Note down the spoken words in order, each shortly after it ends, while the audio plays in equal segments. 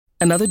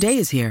Another day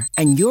is here,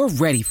 and you're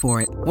ready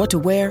for it. What to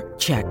wear?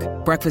 Check.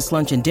 Breakfast,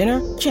 lunch, and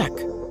dinner? Check.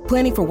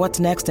 Planning for what's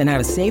next and how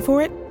to save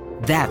for it?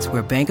 That's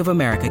where Bank of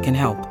America can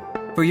help.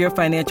 For your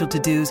financial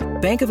to-dos,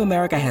 Bank of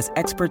America has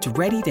experts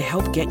ready to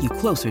help get you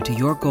closer to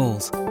your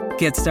goals.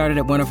 Get started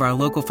at one of our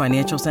local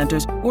financial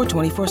centers or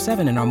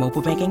 24/7 in our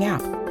mobile banking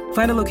app.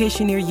 Find a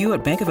location near you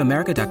at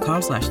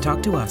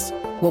bankofamerica.com/talktous.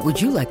 What would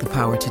you like the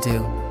power to do?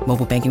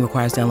 Mobile banking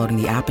requires downloading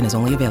the app and is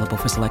only available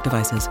for select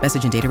devices.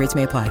 Message and data rates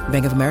may apply.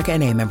 Bank of America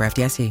N.A., member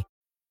FDIC.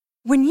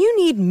 When you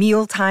need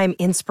mealtime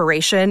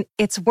inspiration,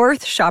 it's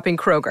worth shopping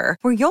Kroger,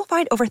 where you'll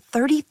find over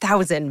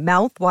 30,000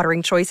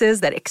 mouth-watering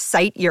choices that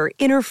excite your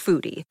inner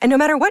foodie. And no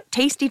matter what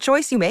tasty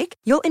choice you make,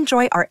 you'll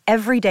enjoy our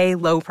everyday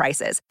low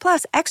prices,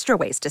 plus extra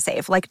ways to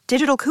save, like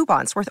digital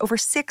coupons worth over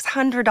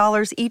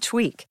 $600 each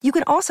week. You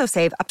can also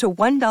save up to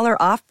 $1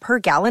 off per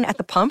gallon at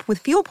the pump with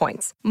fuel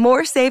points.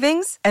 More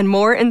savings and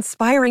more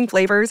inspiring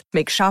flavors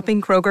make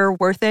shopping Kroger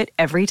worth it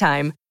every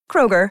time.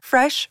 Kroger,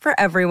 fresh for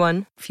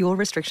everyone. Fuel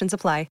restrictions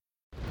apply.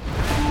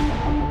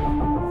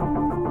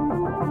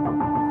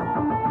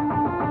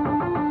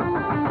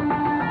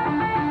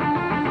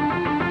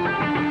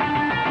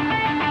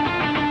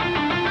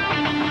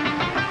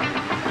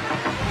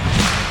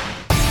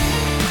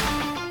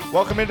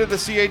 Welcome into the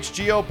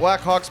CHGO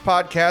Blackhawks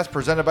podcast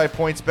presented by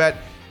PointsBet.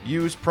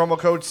 Use promo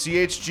code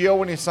CHGO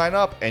when you sign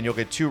up, and you'll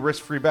get 2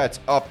 risk-free bets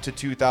up to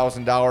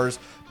 $2,000.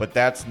 But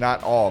that's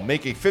not all.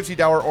 Make a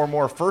 $50 or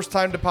more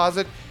first-time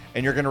deposit,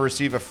 and you're going to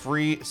receive a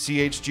free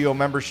CHGO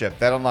membership.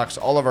 That unlocks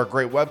all of our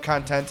great web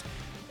content,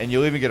 and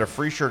you'll even get a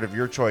free shirt of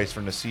your choice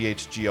from the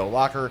CHGO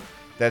locker.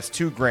 That's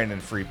 $2,000 in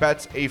free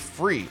bets, a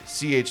free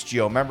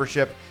CHGO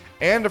membership,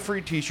 and a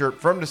free t-shirt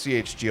from the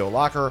CHGO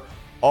locker,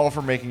 all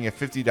for making a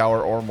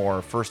 $50 or more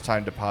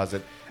first-time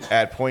deposit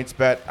at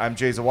PointsBet. I'm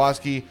Jay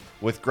Zawoski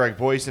with Greg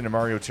Boyson and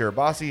Mario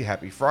Tirabassi.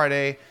 Happy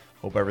Friday.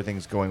 Hope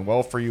everything's going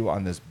well for you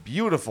on this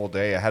beautiful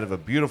day ahead of a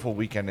beautiful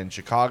weekend in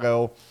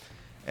Chicago.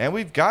 And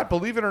we've got,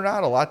 believe it or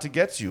not, a lot to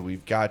get to.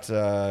 We've got,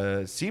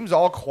 seems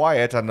all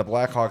quiet on the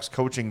Blackhawks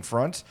coaching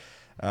front.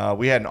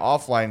 We had an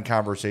offline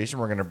conversation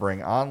we're going to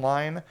bring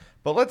online.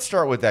 But let's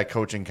start with that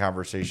coaching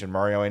conversation,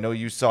 Mario. I know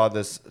you saw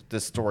this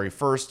story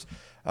first.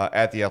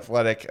 At The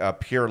Athletic,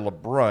 Pierre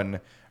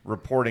LeBrun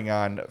reporting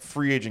on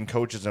free agent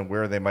coaches and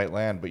where they might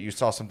land, but you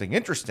saw something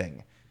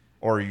interesting,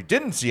 or you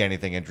didn't see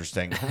anything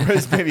interesting,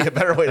 is maybe a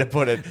better way to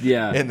put it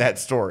in that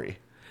story.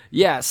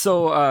 Yeah,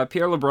 so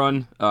Pierre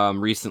LeBrun,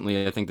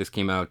 recently, I think this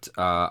came out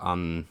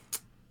on,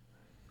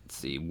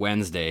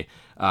 Wednesday,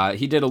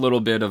 he did a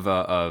little bit of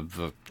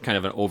a kind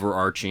of an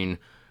overarching,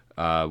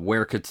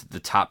 where could the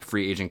top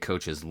free agent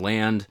coaches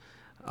land,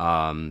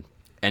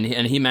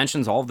 And he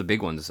mentions all of the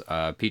big ones,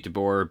 Pete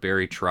DeBoer,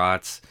 Barry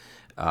Trotz,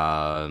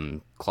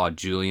 Claude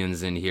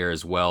Julien's in here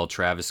as well,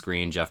 Travis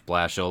Green, Jeff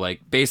Blashill,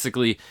 like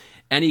basically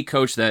any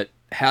coach that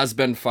has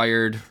been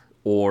fired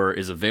or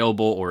is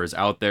available or is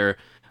out there.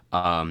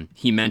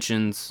 He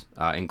mentions,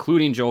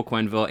 including Joel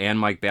Quenneville and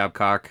Mike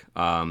Babcock,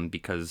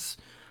 because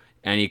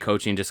any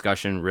coaching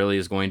discussion really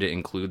is going to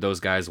include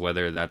those guys,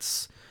 whether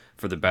that's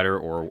for the better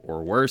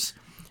or worse.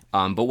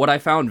 But what I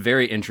found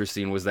very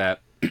interesting was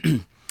that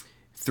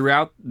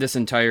throughout this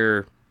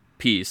entire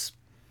piece,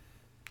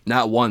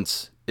 not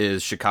once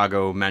is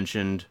Chicago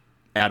mentioned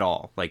at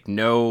all. Like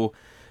no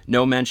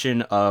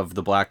mention of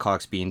the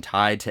Blackhawks being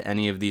tied to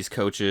any of these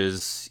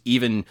coaches,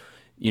 even,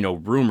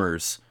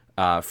 rumors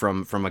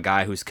from a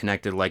guy who's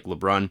connected like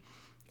LeBrun.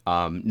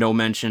 No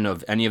mention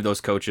of any of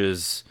those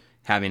coaches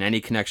having any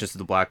connections to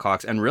the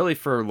Blackhawks. And really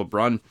for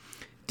LeBrun,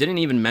 didn't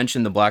even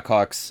mention the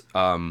Blackhawks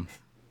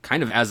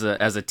kind of as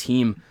a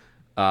team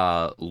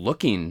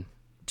looking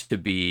to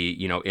be,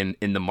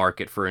 in the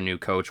market for a new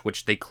coach,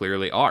 which they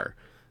clearly are.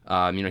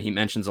 He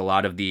mentions a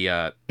lot of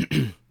the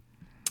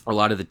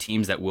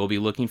teams that will be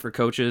looking for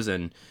coaches,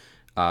 and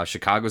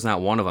Chicago's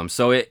not one of them.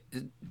 So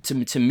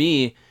to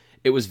me,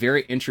 it was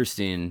very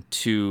interesting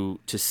to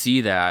see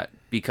that,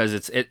 because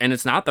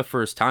it's not the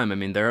first time. I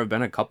mean, there have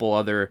been a couple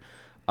other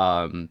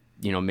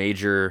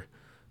major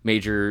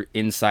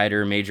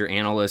insider, major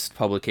analyst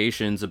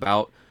publications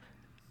about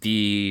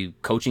the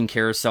coaching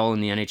carousel in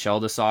the NHL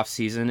this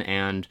offseason,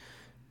 and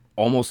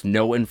almost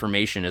no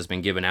information has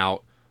been given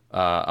out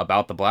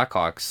about the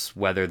Blackhawks,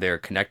 whether they're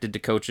connected to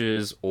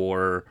coaches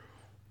or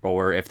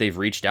if they've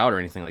reached out or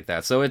anything like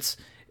that. So it's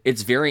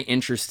very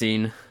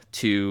interesting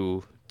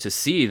to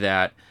see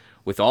that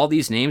with all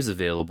these names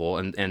available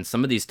and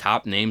some of these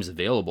top names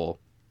available,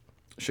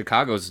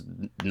 Chicago's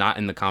not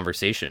in the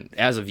conversation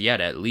as of yet,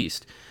 at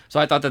least. So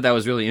I thought that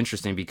was really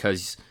interesting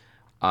because,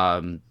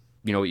 Greg,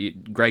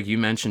 you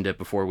mentioned it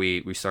before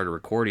we started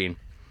recording.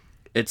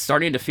 It's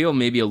starting to feel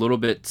maybe a little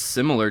bit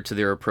similar to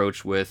their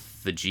approach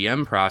with the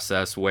GM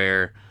process,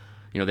 where,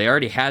 they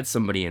already had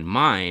somebody in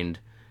mind.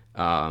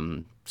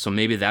 So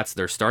maybe that's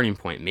their starting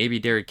point. Maybe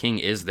Derek King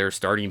is their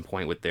starting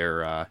point with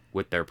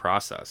their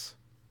process.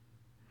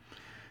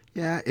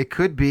 Yeah, it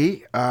could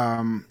be.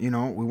 We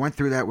went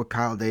through that with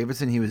Kyle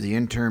Davidson. He was the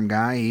interim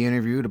guy. He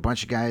interviewed, a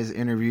bunch of guys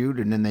interviewed,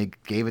 and then they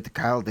gave it to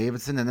Kyle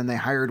Davidson, and then they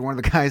hired one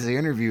of the guys they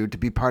interviewed to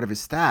be part of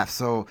his staff.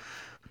 So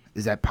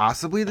Is that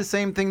possibly the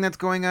same thing that's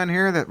going on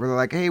here? That we're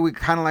like, hey, we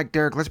kind of like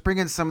Derek. Let's bring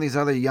in some of these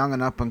other young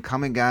and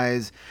up-and-coming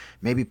guys,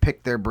 maybe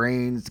pick their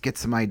brains, get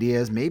some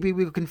ideas. Maybe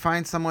we can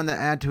find someone to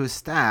add to his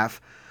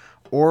staff.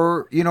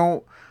 Or,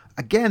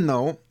 again,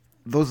 though,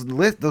 those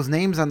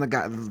names on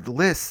the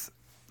list,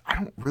 I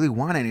don't really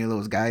want any of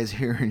those guys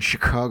here in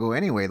Chicago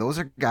anyway. Those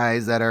are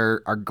guys that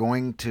are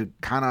going to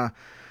kind of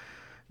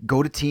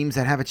go to teams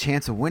that have a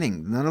chance of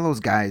winning. None of those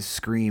guys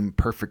scream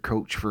perfect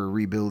coach for a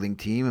rebuilding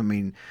team. I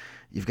mean,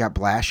 you've got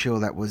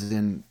Blashill that was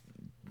in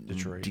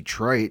Detroit.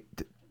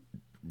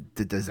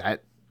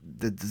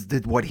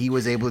 Did what he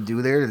was able to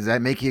do there, does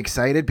that make you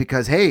excited?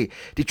 Because, hey,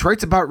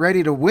 Detroit's about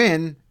ready to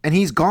win, and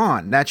he's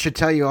gone. That should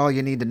tell you all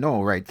you need to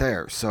know right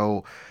there.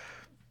 So,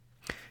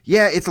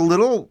 yeah, it's a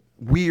little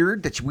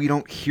weird that we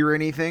don't hear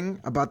anything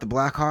about the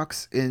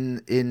Blackhawks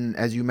in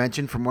as you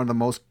mentioned, from one of the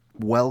most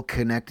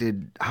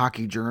well-connected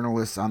hockey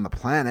journalists on the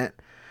planet.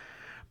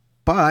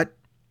 But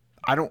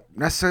I don't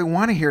necessarily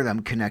want to hear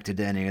them connected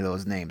to any of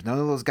those names. None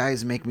of those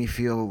guys make me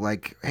feel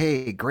like,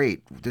 hey,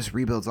 great, this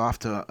rebuild's off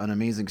to an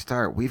amazing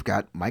start. We've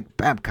got Mike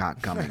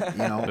Babcock coming.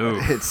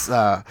 It's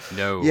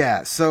no.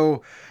 Yeah.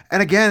 So,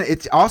 and again,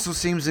 it also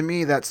seems to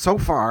me that so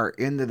far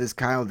into this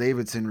Kyle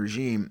Davidson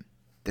regime,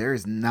 there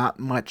is not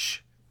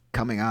much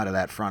coming out of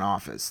that front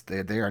office.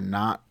 They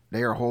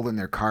are holding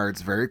their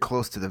cards very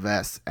close to the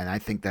vest, and I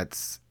think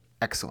that's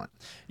excellent.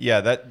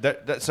 Yeah,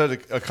 so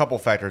a couple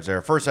factors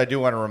there. First, I do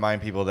want to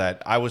remind people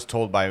that I was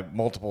told by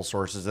multiple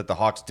sources that the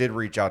Hawks did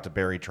reach out to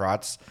Barry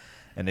Trotz,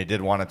 and they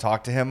did want to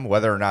talk to him.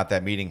 Whether or not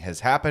that meeting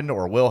has happened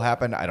or will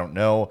happen, I don't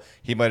know.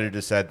 He might have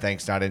just said,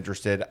 thanks, not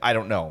interested. I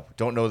don't know.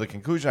 Don't know the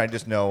conclusion. I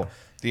just know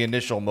the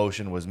initial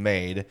motion was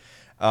made.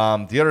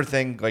 The other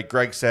thing, like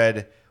Greg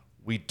said,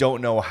 we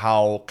don't know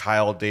how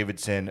Kyle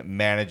Davidson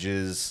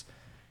manages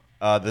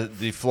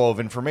the flow of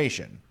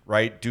information.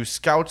 Right? Do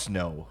scouts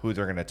know who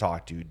they're going to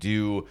talk to?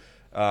 Do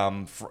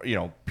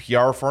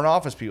PR front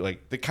office people,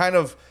 like the kind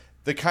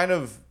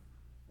of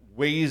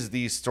ways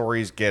these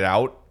stories get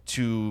out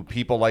to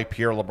people like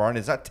Pierre LeBrun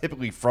is not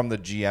typically from the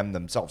GM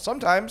themselves.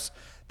 Sometimes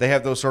they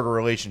have those sort of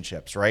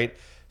relationships, right?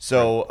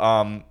 So,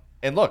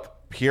 and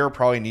look, Pierre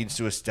probably needs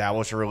to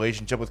establish a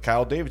relationship with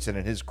Kyle Davidson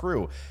and his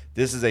crew.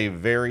 This is a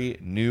very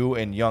new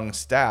and young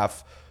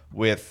staff,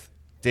 with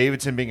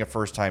Davidson being a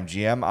first-time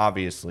GM,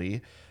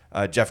 obviously.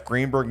 Jeff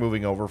Greenberg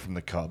moving over from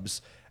the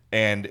Cubs,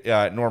 and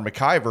Norm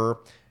McIver.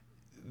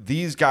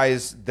 These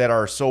guys that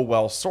are so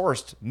well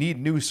sourced need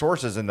new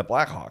sources in the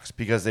Blackhawks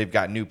because they've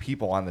got new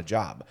people on the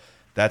job.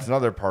 That's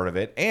another part of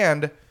it.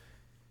 And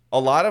a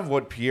lot of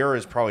what Pierre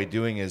is probably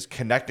doing is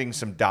connecting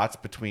some dots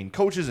between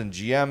coaches and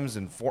GMs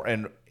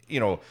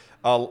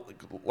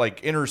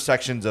like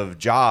intersections of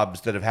jobs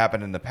that have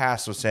happened in the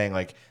past. So saying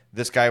like,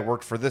 this guy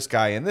worked for this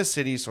guy in this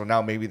city, so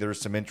now maybe there's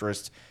some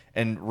interest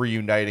in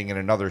reuniting in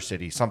another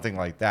city, something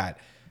like that.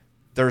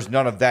 There's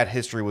none of that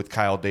history with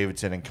Kyle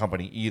Davidson and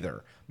company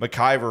either.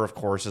 McIver, of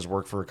course, has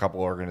worked for a couple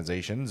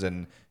organizations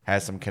and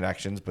has some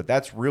connections, but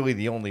that's really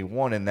the only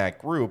one in that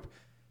group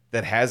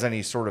that has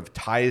any sort of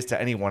ties to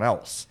anyone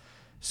else.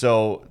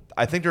 So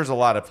I think there's a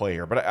lot of play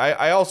here. But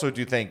I also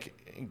do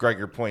think, Greg,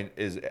 your point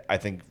is, I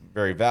think,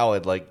 very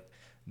valid. Like,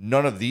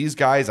 none of these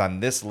guys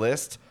on this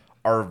list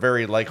are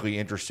very likely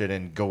interested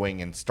in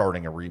going and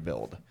starting a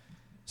rebuild.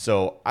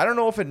 So I don't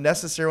know if it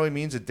necessarily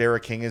means that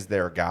Derek King is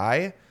their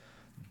guy,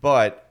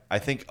 but I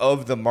think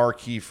of the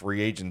marquee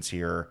free agents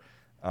here,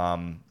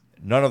 none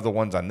of the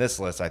ones on this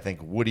list I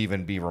think would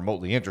even be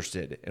remotely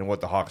interested in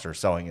what the Hawks are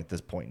selling at this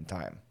point in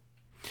time.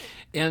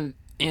 And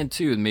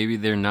too, maybe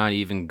they're not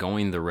even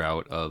going the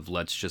route of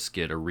let's just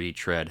get a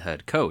retread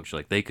head coach.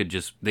 Like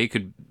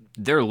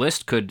their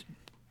list could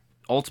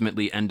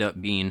ultimately end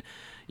up being,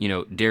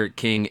 Derek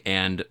King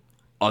and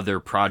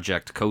other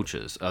project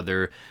coaches,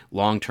 other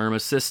long-term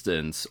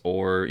assistants,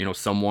 or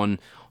someone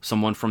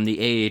from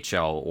the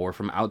AHL or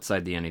from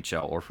outside the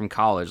NHL or from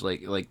college.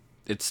 Like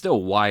it's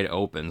still wide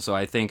open. So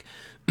I think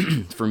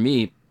for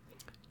me,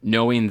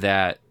 knowing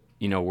that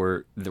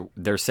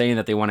they're saying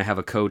that they want to have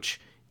a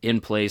coach in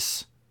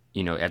place,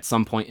 at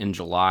some point in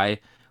July,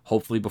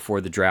 hopefully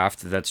before the draft.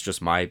 That's just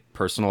my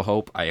personal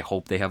hope. I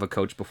hope they have a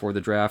coach before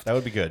the draft. That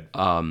would be good.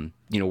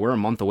 We're a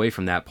month away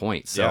from that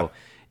point, so. Yeah.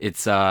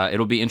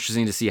 It'll be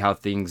interesting to see how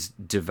things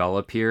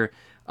develop here.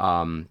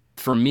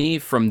 For me,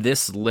 from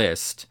this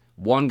list,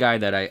 one guy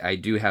that I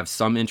do have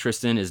some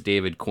interest in is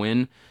David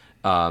Quinn,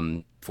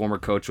 former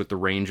coach with the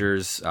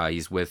Rangers.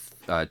 He's with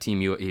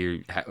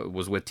He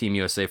was with Team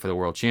USA for the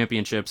World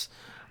Championships.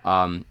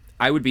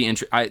 I would be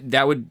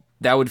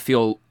that would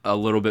feel a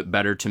little bit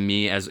better to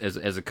me as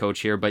a coach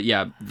here. But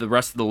yeah, the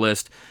rest of the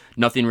list,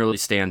 nothing really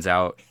stands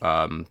out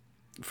from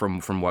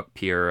what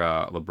Pierre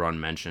LeBrun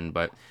mentioned,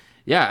 but.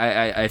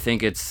 Yeah, I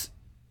think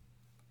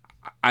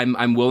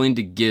I'm willing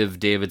to give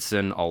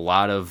Davidson a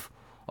lot of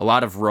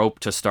rope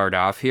to start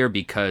off here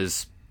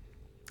because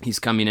he's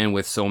coming in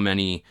with so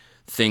many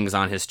things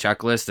on his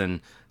checklist,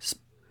 and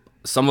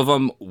some of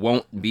them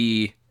won't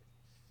be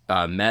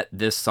met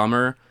this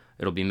summer.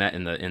 It'll be met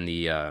in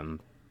the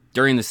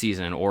during the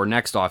season or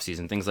next off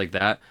season, things like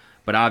that.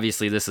 But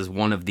obviously, this is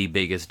one of the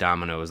biggest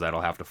dominoes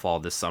that'll have to fall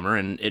this summer,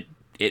 and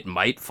it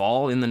might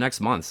fall in the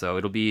next month. So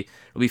it'll be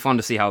fun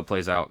to see how it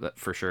plays out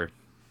for sure.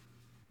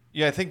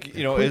 Yeah, I think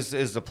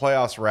as the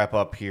playoffs wrap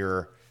up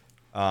here,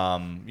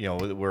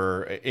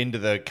 we're into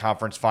the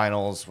conference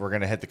finals. We're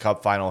going to hit the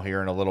Cup final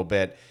here in a little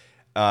bit,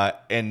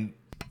 and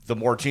the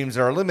more teams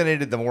that are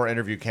eliminated, the more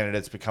interview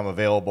candidates become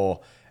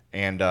available.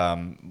 And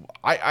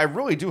I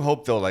really do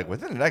hope, though, like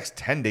within the next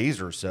 10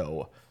 days or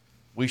so,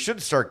 we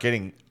should start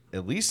getting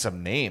at least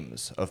some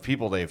names of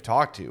people they've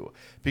talked to,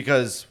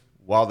 because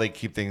while they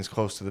keep things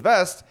close to the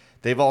vest,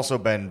 they've also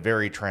been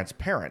very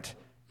transparent,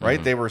 right?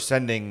 Mm-hmm. They were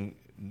sending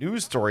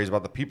news stories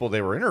about the people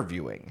they were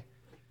interviewing.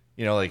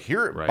 Like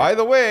here, right. By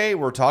the way,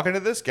 we're talking to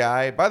this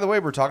guy. By the way,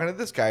 we're talking to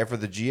this guy for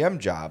the GM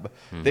job.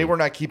 Mm-hmm. They were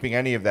not keeping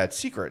any of that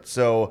secret.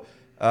 So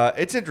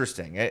it's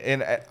interesting.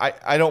 And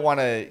I don't want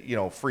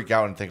to, freak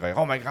out and think like,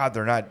 oh my God,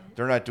 they're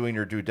not doing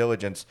your due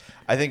diligence.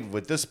 I think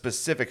with this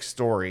specific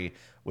story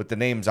with the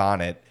names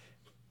on it,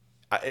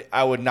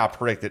 I would not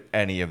predict that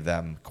any of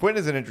them. Quinn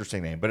is an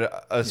interesting name,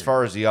 but as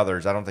far as the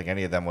others, I don't think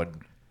any of them would.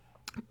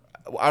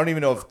 I don't even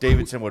know if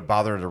Davidson would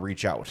bother to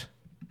reach out,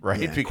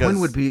 right? Yeah, because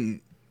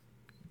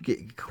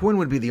Quinn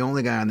would be the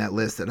only guy on that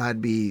list that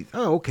I'd be,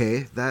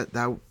 okay,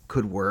 that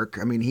could work.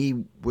 I mean,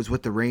 he was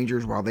with the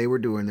Rangers while they were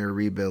doing their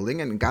rebuilding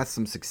and got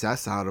some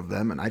success out of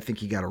them, and I think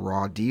he got a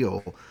raw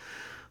deal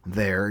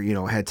there.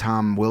 Had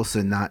Tom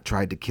Wilson not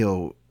tried to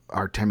kill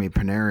Artemi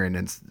Panarin,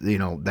 and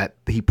that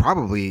he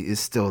probably is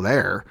still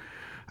there.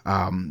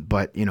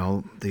 But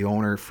the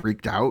owner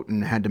freaked out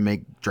and had to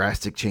make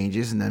drastic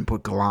changes and then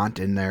put Gallant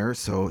in there.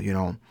 So,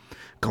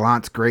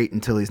 Gallant's great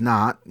until he's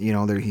not,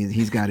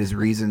 he's got his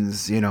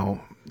reasons,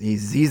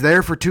 he's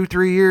there for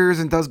 2-3 years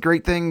and does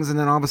great things. And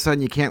then all of a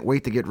sudden you can't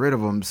wait to get rid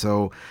of him.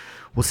 So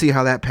we'll see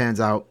how that pans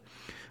out.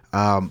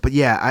 But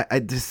yeah, I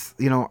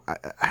just,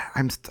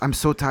 I'm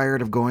so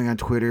tired of going on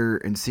Twitter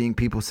and seeing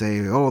people say,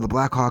 oh, the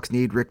Blackhawks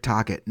need Rick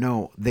Tocchet.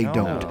 No, they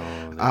don't.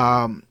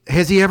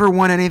 Has he ever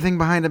won anything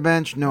behind the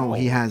bench? No,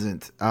 he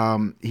hasn't.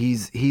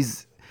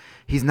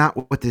 He's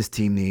not what this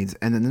team needs.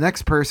 And then the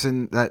next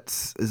person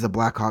is a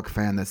Blackhawk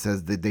fan that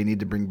says that they need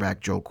to bring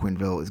back Joe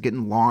Quenneville is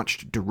getting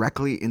launched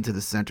directly into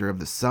the center of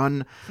the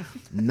sun.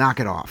 Knock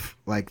it off.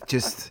 Like,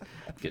 just,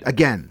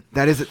 again,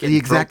 that is the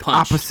exact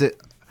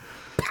opposite.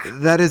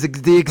 That is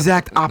the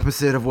exact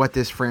opposite of what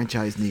this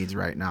franchise needs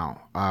right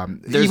now.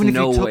 There's even if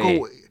no you took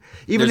way.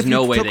 Even There's if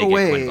no you way took they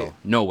away, get Quenneville.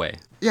 No way.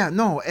 Yeah,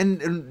 no,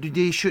 and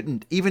they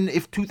shouldn't. Even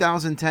if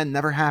 2010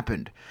 never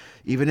happened,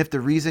 even if the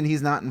reason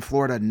he's not in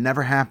Florida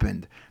never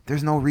happened,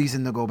 there's no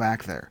reason to go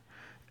back there.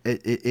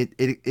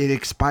 It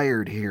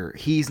expired here.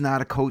 He's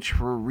not a coach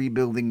for a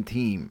rebuilding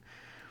team.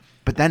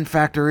 But then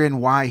factor in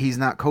why he's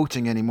not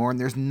coaching anymore, and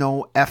there's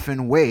no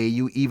effing way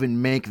you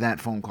even make that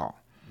phone call.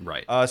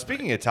 Right.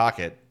 Speaking of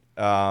Tocchet,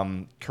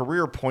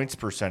 career points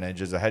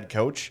percentage as a head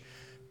coach,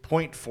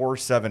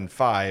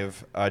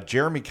 .475.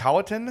 Jeremy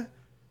Colleton,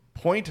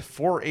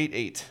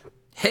 .488.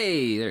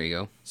 Hey, there you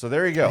go. So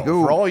there you go.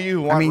 For all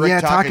you who want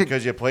Rick Tocchet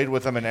because you played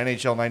with him in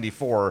NHL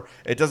 94,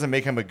 it doesn't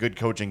make him a good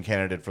coaching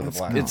candidate for the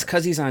Blackhawks. It's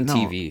because he's on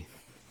TV.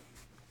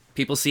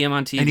 People see him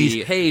on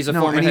TV. He's a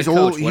former head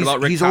coach. What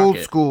about Rick Tocchet? He's old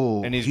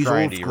school. And he's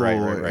grindy,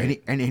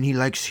 right. And he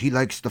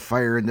likes the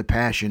fire and the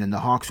passion, and the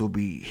Hawks will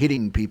be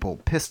hitting people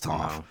pissed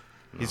off.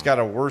 No. He's got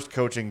a worse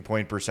coaching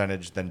point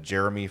percentage than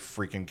Jeremy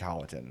freaking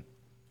Colleton.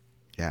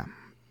 Yeah.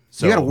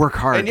 So, you got to work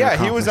hard. And yeah,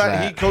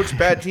 he coached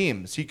bad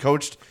teams. He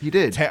coached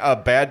a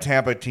bad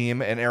Tampa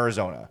team in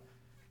Arizona,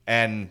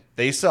 and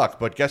they suck.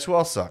 But guess who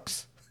else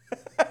sucks?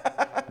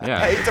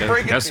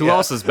 Yeah, guess who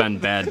else has been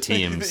bad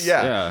teams?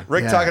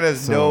 Rick Tocchet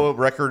has no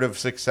record of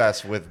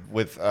success with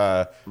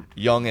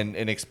young and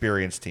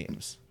inexperienced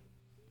teams.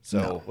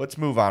 So let's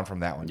move on from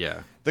that one.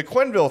 Yeah, the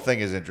Quenneville thing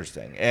is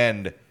interesting,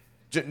 and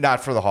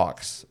not for the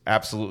Hawks.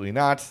 Absolutely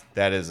not.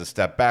 That is a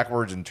step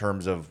backwards in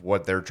terms of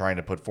what they're trying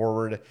to put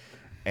forward.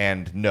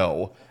 And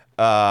no.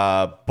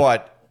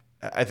 But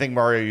I think,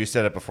 Mario, you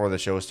said it before the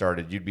show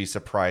started. You'd be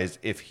surprised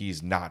if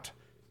he's not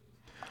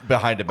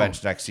behind a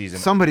bench next season.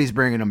 Somebody's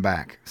bringing him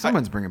back.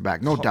 Someone's bringing him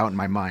back. No doubt in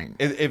my mind.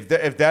 If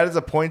that is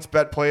a points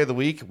bet play of the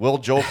week, will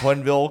Joe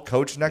Quenneville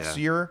coach next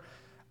year?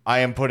 I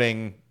am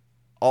putting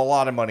a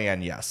lot of money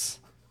on yes.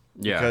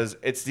 Yeah. Because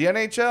it's the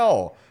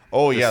NHL.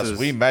 Oh, yes,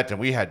 we met and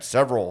we had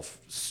several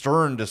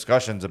stern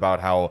discussions about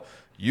how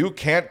you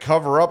can't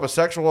cover up a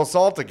sexual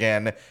assault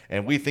again,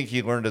 and we think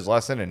he learned his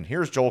lesson, and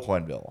here's Joel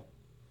Quenneville.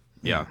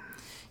 Yeah.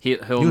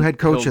 New head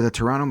coach of the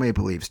Toronto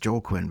Maple Leafs,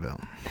 Joel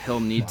Quenneville. He'll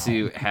need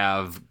to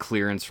have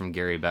clearance from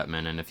Gary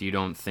Bettman, and if you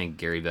don't think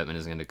Gary Bettman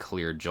is going to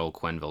clear Joel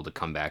Quenneville to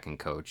come back and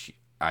coach,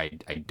 I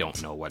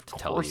don't know what to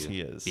tell you. Of course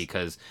he is.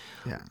 Because,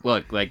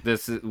 look, like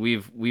this,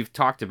 we've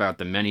talked about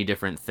the many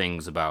different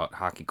things about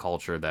hockey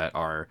culture that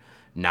are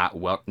not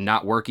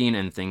working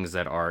and things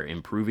that are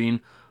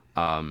improving.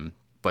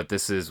 But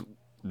this is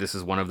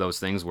one of those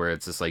things where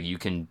it's just like you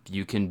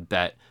can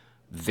bet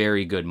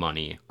very good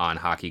money on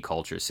hockey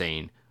culture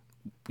saying,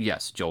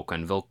 yes, Joel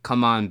Quenneville,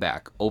 come on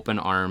back, open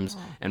arms,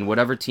 and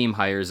whatever team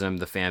hires him,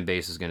 the fan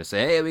base is going to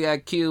say, hey, we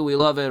got Q, we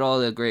love it, all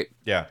that great.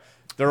 Yeah.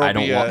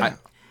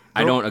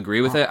 I don't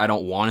agree with it. I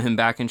don't want him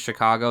back in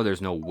Chicago.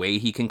 There's no way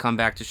he can come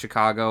back to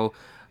Chicago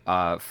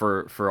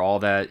for all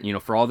that,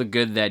 for all the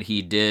good that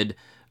he did.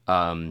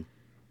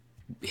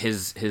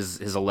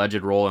 His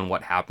alleged role in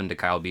what happened to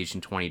Kyle Beach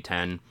in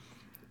 2010,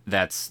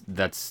 that's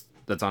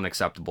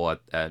unacceptable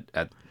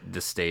at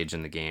this stage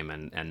in the game.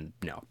 And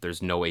no,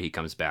 there's no way he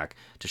comes back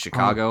to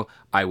Chicago.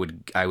 I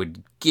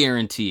would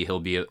guarantee he'll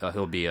be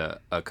a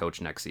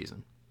coach next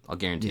season. I'll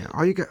guarantee. Yeah,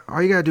 all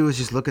you gotta do is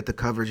just look at the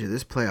coverage of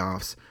this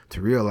playoffs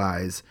to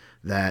realize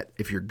that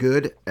if you're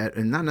good at,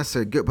 and not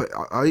necessarily good, but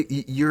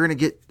you're gonna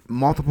get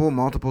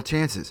multiple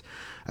chances.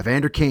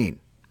 Evander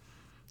Kane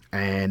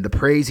and the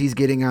praise he's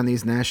getting on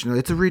these national,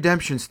 it's a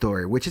redemption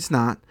story, which it's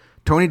not.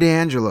 Tony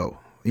DeAngelo,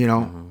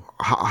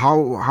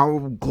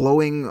 how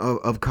glowing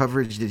of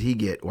coverage did he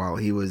get while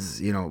he was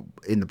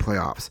in the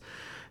playoffs?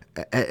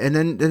 And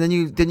then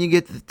you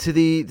get to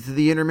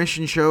the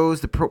intermission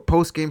shows, the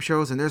post game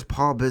shows, and there's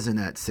Paul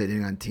Bissonnette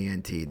sitting on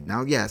TNT.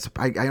 Now, yes,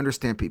 I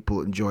understand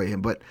people enjoy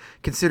him, but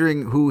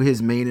considering who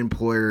his main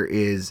employer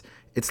is,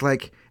 it's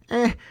like,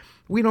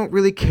 we don't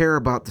really care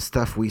about the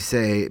stuff we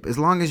say. As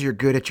long as you're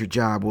good at your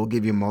job, we'll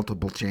give you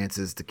multiple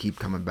chances to keep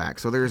coming back.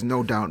 So there's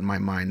no doubt in my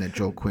mind that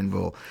Joe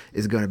Quenneville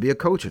is going to be a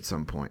coach at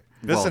some point.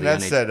 Well, the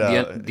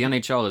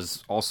NHL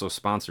is also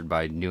sponsored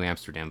by New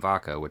Amsterdam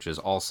Vodka, which is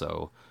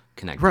also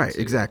connected right, to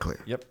exactly.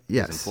 Yep.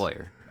 Yes. his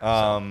employer.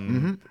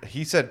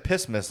 He said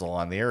piss missile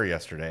on the air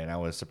yesterday, and I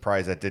was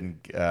surprised that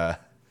didn't.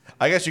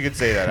 I guess you could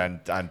say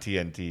that on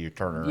TNT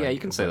Turner. Yeah, right? you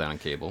can say that on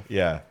cable.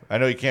 Yeah, I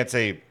know you can't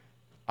say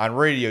on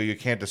radio. You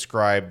can't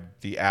describe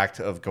the act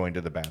of going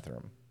to the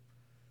bathroom.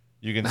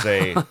 You can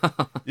say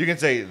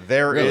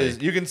there Really?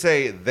 is. You can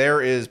say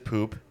there is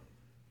poop,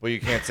 but you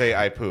can't say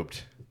I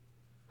pooped.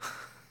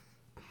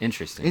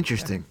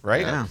 Interesting.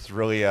 Right? Yeah. It's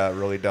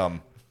really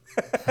dumb.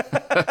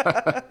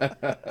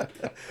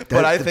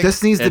 But I think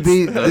this needs to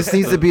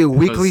be a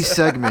weekly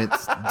segment.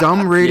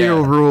 Dumb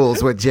radio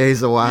rules with Jay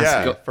Zawaski.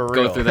 Yeah, for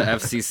real. Go through the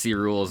FCC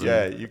rules.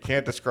 Yeah, you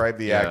can't describe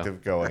the act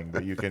of going,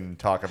 but you can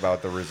talk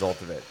about the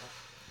result of it.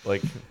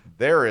 Like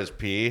there is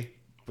pee,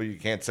 but you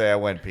can't say I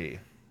went pee.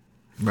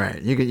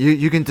 Right.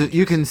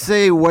 You can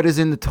say what is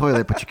in the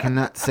toilet, but you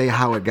cannot say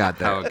how it got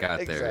there. How it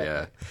got there,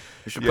 yeah.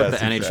 We should put the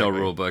NHL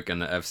rule book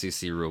and the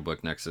FCC rule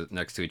book next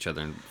to each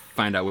other and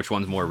find out which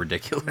one's more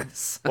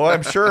ridiculous. Well,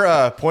 I'm sure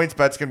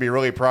PointsBet's going to be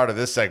really proud of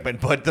this segment,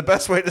 but the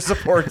best way to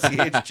support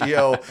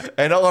CHGO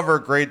and all of our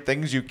great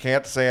things you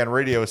can't say on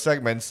radio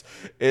segments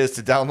is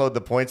to download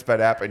the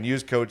PointsBet app and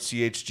use code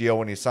CHGO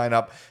when you sign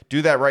up.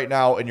 Do that right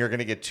now, and you're going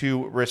to get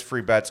 2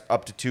 risk-free bets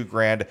up to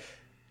 $2,000.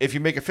 If you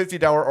make a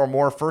 $50 or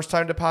more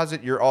first-time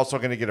deposit, you're also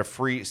going to get a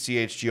free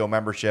CHGO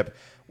membership,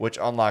 which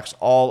unlocks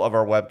all of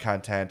our web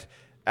content,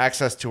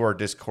 access to our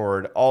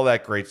Discord, all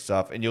that great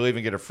stuff, and you'll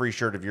even get a free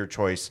shirt of your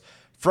choice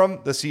from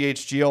the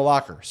CHGO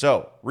locker.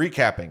 So,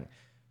 recapping,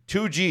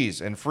 2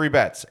 Gs and free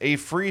bets, a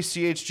free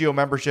CHGO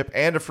membership,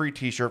 and a free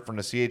t-shirt from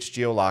the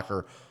CHGO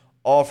locker,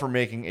 all for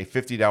making a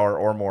 $50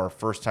 or more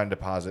first-time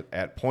deposit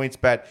at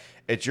PointsBet.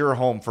 It's your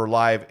home for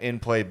live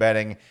in-play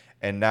betting,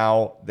 and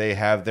now they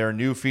have their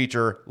new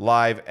feature,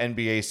 Live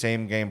NBA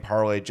Same Game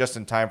Parlay, just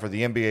in time for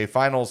the NBA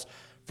Finals.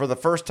 For the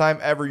first time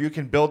ever, you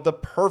can build the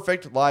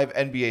perfect live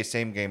NBA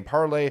Same Game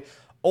Parlay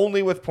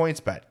only with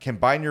PointsBet.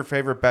 Combine your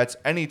favorite bets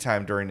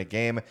anytime during the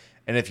game,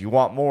 and if you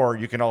want more,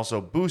 you can also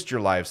boost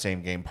your live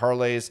Same Game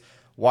Parlays.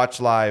 Watch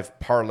live,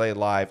 parlay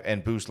live,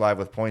 and boost live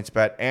with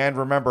PointsBet. And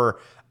remember,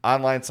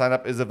 online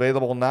sign-up is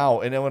available now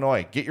in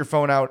Illinois. Get your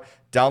phone out,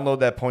 download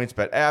that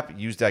PointsBet app,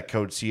 use that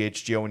code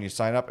CHGO when you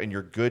sign up, and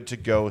you're good to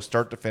go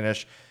start to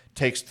finish.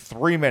 Takes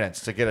 3 minutes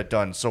to get it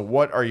done. So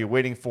what are you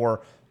waiting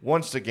for?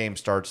 Once the game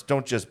starts,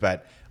 don't just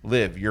bet.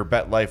 Live your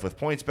bet life with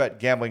PointsBet.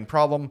 Gambling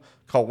problem?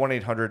 Call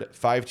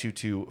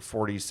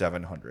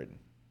 1-800-522-4700.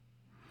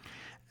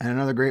 And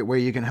another great way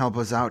you can help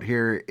us out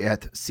here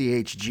at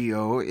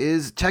CHGO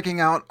is checking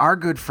out our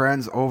good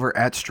friends over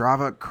at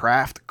Strava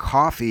Craft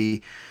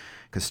Coffee.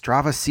 Because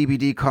Strava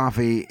CBD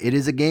coffee, it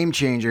is a game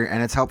changer,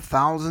 and it's helped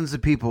thousands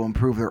of people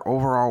improve their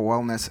overall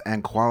wellness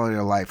and quality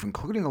of life,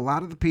 including a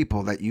lot of the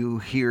people that you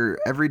hear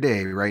every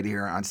day right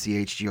here on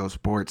CHGO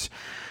Sports.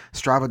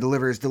 Strava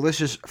delivers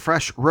delicious,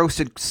 fresh,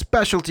 roasted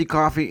specialty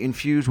coffee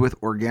infused with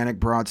organic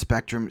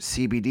broad-spectrum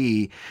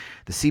CBD.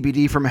 The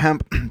CBD from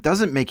hemp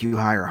doesn't make you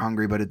high or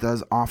hungry, but it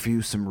does offer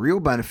you some real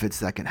benefits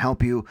that can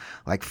help you,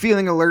 like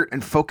feeling alert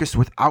and focused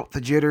without the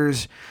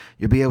jitters.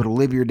 You'll be able to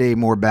live your day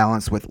more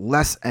balanced with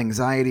less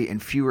anxiety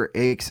and fewer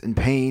aches and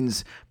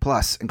pains.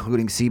 Plus,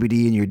 including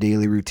CBD in your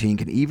daily routine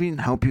can even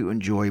help you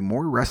enjoy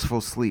more restful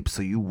sleep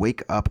so you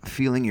wake up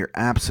feeling your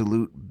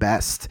absolute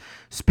best.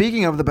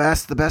 Speaking of the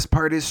best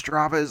part is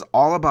Strava is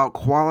all about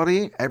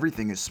quality.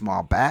 Everything is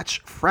small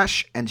batch,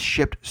 fresh, and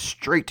shipped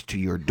straight to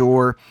your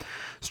door.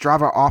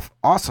 Strava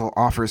also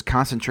offers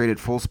concentrated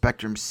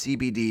full-spectrum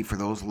CBD for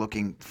those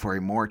looking for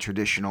a more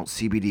traditional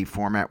CBD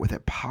format with a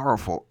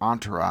powerful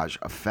entourage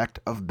effect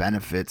of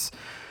benefits.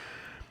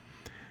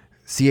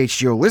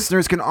 CHGO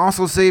listeners can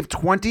also save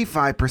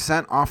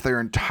 25% off their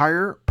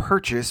entire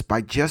purchase by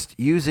just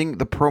using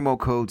the promo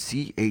code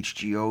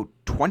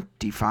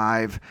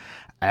CHGO25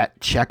 at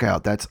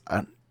checkout. That's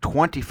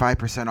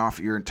 25% off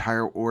your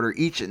entire order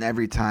each and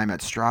every time at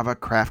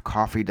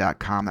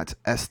StravaCraftCoffee.com. That's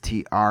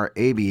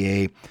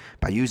STRAVA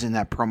by using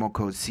that promo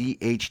code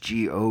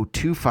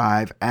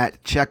CHGO25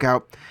 at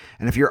checkout.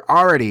 And if you're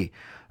already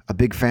a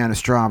big fan of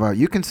Strava,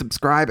 you can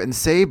subscribe and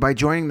save by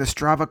joining the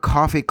Strava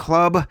Coffee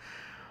Club.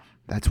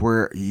 That's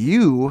where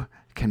you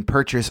can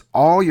purchase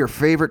all your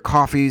favorite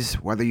coffees,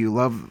 whether you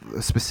love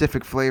a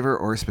specific flavor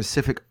or a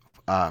specific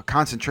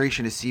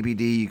concentration of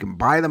CBD. You can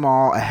buy them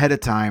all ahead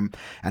of time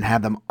and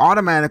have them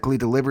automatically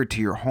delivered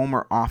to your home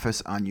or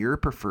office on your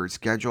preferred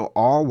schedule,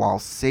 all while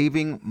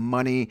saving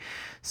money.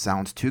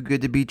 Sounds too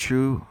good to be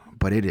true,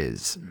 but it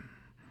is.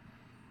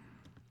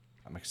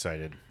 I'm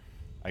excited.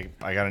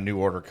 I got a new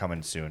order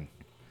coming soon.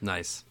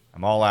 Nice.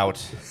 I'm all out.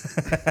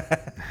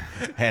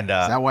 And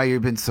is that why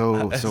you've been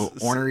so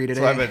ornery today?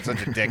 So I've been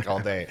such a dick all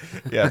day.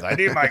 Yes, I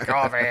need my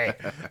coffee.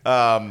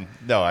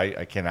 No,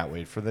 I cannot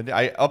wait for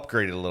I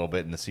upgraded a little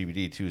bit in the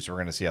CBD too, so we're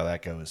gonna see how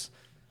that goes.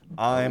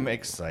 I'm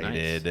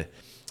excited.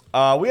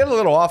 Nice. We had a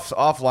little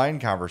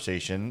offline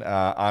conversation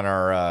on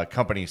our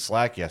company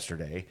Slack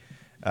yesterday,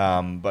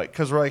 but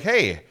because we're like,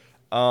 hey,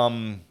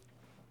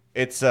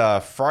 it's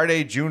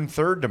Friday, June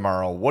 3rd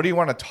tomorrow. What do you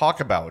want to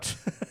talk about?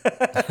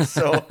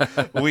 So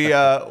we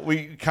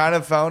kind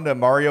of found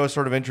Mario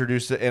sort of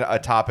introduced a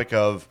topic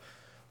of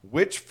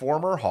which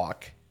former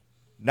Hawk,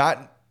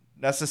 not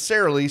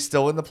necessarily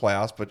still in the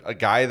playoffs, but a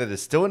guy that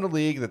is still in the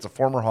league that's a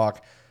former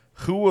Hawk,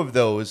 who of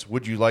those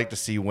would you like to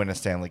see win a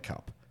Stanley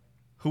Cup?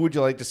 Who would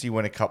you like to see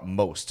win a cup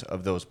most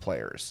of those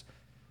players?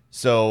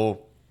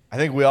 So I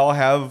think we all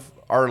have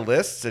our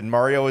lists, and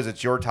Mario, as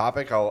it's your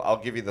topic, I'll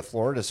give you the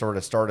floor to sort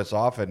of start us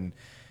off and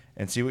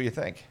see what you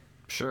think.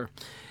 Sure.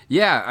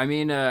 Yeah, I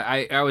mean,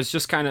 I was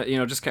just kind of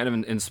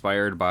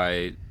inspired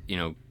by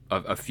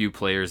a few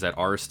players that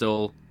are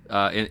still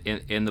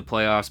in the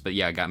playoffs, but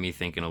yeah, it got me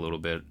thinking a little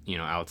bit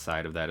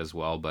outside of that as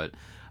well. But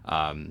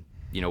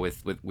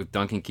with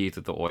Duncan Keith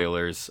with the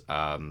Oilers,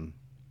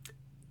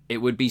 it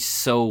would be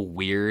so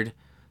weird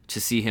to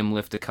see him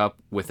lift a cup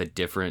with a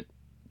different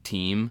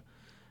team.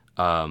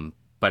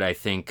 But I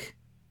think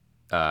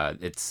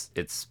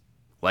it's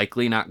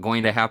likely not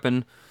going to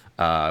happen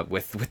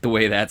with the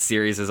way that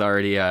series is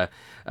already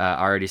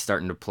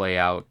starting to play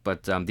out.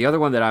 But the other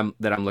one that I'm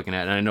looking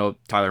at, and I know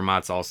Tyler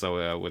Mott's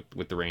also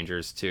with the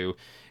Rangers too,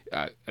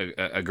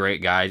 a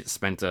great guy.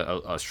 Spent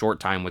a short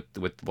time with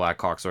the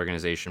Blackhawks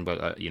organization,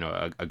 but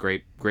a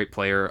great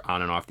player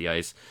on and off the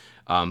ice.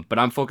 But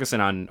I'm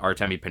focusing on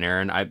Artemi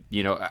Panarin.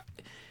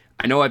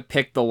 I know I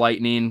picked the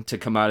Lightning to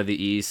come out of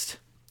the East,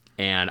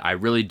 and I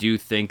really do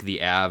think the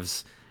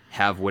Avs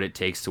have what it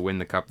takes to win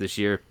the Cup this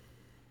year.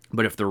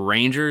 But if the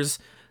Rangers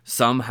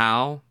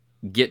somehow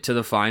get to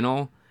the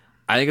final,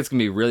 I think it's going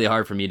to be really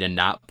hard for me to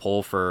not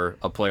pull for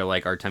a player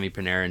like Artemi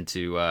Panarin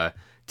to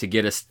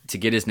get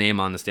his name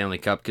on the Stanley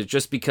Cup,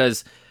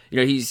 because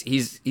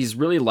he's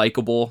really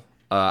likable.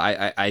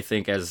 I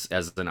think as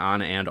an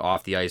on and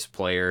off the ice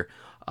player.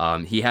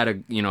 He had a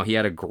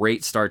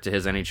great start to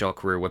his NHL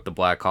career with the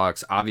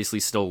Blackhawks. Obviously,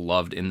 still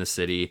loved in the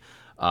city.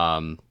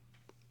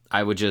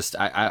 I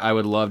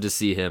would love to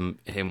see him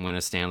win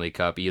a Stanley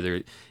Cup.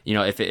 Either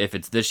if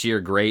it's this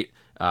year, great.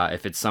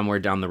 If it's somewhere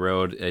down the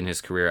road in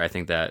his career, I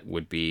think that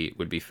would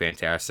be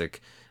fantastic.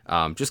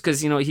 Just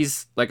because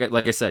he's like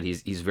I said,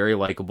 he's very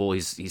likable.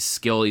 He's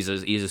skilled. He's a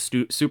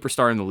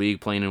superstar in the league,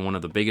 playing in one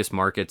of the biggest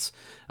markets.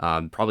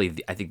 Probably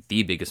I think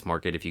the biggest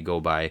market if you go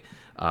by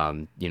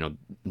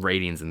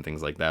ratings and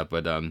things like that.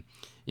 But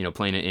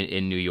playing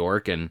in New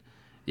York, and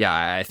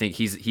yeah, I think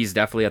he's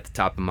definitely at the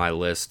top of my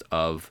list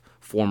of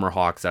former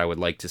Hawks that I would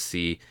like to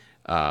see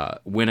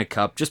win a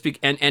cup.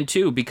 And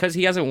two, because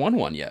he hasn't won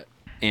one yet.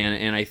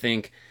 And I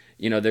think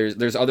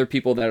there's other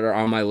people that are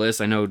on my list.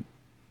 I know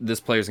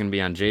this player's going to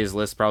be on Jay's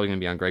list, probably going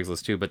to be on Greg's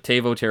list too. But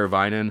Teuvo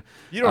Teravainen.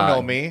 You don't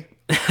know me.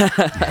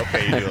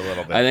 Okay, you do a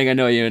little bit. I think I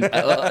know you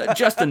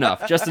just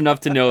enough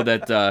to know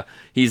that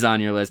he's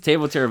on your list.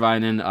 Teuvo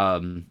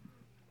Teravainen.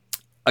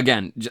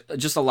 Again,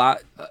 just a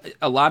lot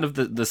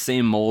of the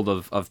same mold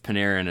of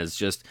Panarin, is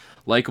just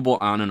likable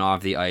on and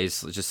off the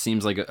ice. It just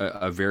seems like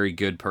a very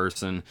good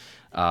person,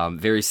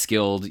 very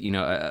skilled,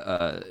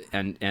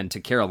 and to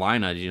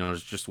Carolina,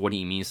 just what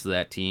he means to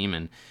that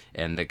team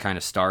and the kind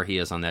of star he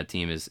is on that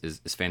team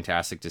is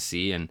fantastic to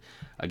see. And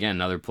again,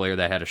 another player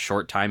that had a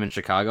short time in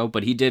Chicago,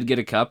 but he did get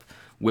a cup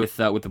with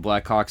the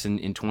Blackhawks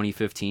in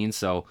 2015,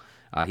 so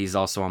he's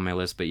also on my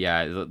list. But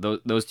yeah,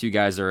 those two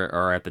guys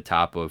are at the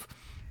top of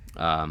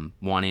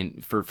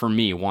wanting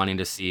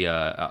to see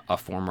a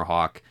former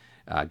Hawk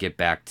get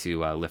back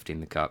to lifting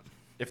the cup.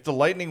 If the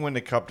Lightning win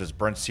the cup, does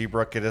Brent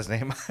Seabrook get his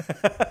name?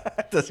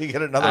 Does he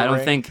get another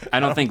ring? I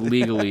don't think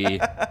legally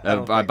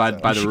by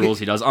the rules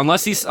he does,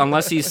 unless he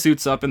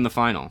suits up in the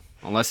final.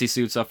 Unless he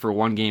suits up for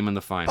one game in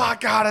the final. Oh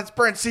God, it's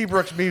Brent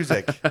Seabrook's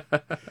music.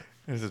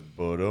 This is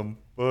ba-dum,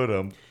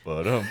 ba-dum,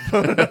 ba-dum.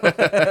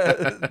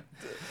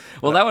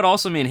 Well, that would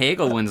also mean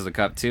Hagel wins the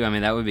cup too. I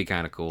mean, that would be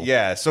kind of cool.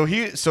 Yeah, so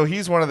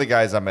he's one of the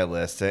guys on my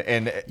list,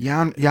 and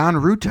Jan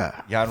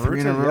Ruta. Jan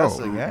 3 in a Ruta, row. yes,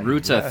 yeah.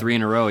 Ruta 3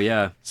 in a row.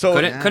 Yeah. So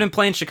couldn't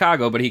play in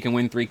Chicago, but he can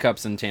win 3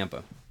 cups in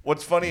Tampa.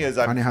 What's funny is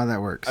Funny how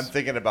that works. I'm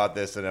thinking about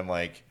this, and I'm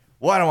like,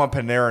 well, I don't want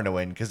Panarin to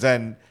win because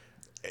then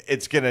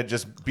it's gonna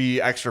just be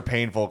extra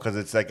painful because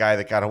it's that guy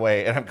that got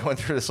away. And I'm going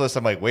through this list.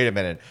 I'm like, wait a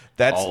minute,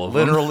 that's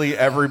literally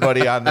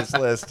everybody on this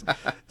list.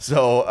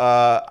 So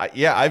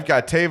I've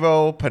got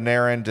Teuvo,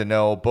 Panarin,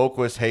 Danault,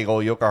 Boquist, Hagel,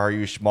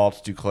 Jokiharju, Schmaltz,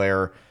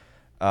 Duclair,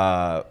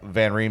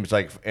 Van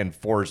Riemsdyk, and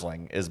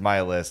Forsling is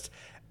my list.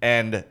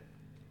 And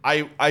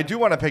I do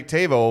want to pick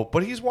Teuvo,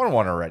 but he's won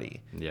one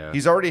already. Yeah,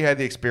 he's already had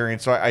the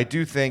experience. So I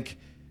do think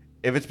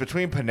if it's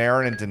between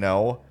Panarin and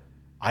Danault,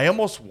 I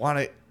almost want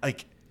to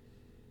like.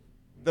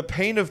 The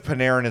pain of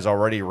Panarin is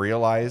already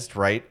realized,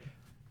 right?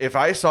 If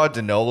I saw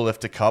Danault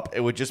lift a cup, it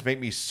would just make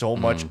me so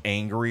much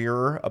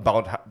angrier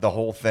about the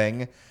whole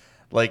thing.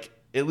 Like,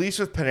 at least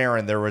with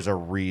Panarin, there was a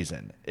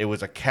reason. It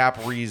was a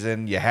cap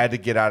reason. You had to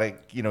get out of,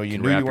 you knew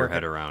you wrap were your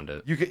head around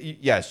it.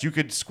 You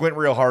could squint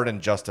real hard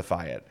and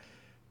justify it.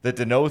 The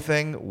Danault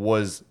thing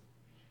was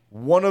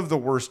one of the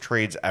worst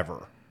trades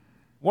ever.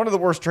 One of the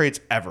worst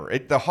trades ever.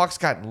 The Hawks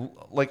got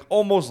like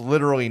almost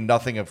literally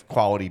nothing of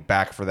quality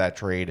back for that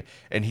trade,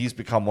 and he's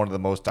become one of the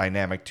most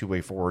dynamic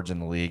two-way forwards in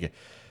the league.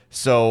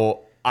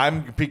 So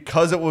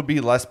because it would be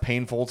less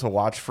painful to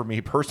watch for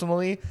me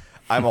personally,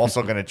 I'm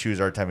also going to choose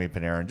Artemi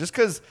Panarin just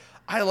because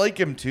I like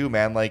him too,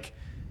 man. Like,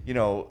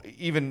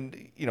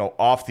 even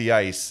off the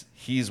ice,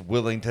 he's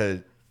willing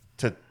to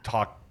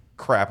talk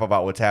crap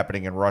about what's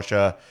happening in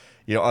Russia.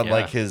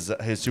 Unlike his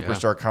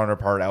superstar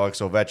counterpart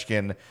Alex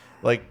Ovechkin.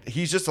 Like,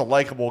 he's just a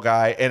likable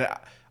guy, and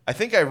I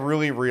think I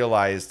really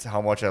realized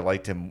how much I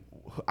liked him.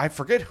 I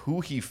forget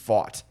who he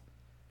fought,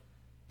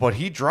 but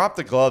he dropped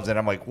the gloves, and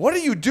I'm like, what are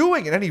you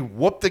doing? And then he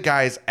whooped the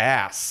guy's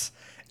ass.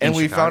 And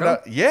we found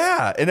out,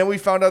 and then we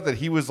found out that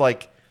he was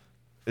like,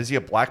 is he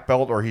a black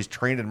belt or he's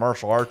trained in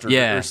martial arts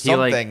or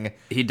something?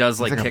 He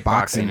does like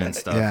kickboxing and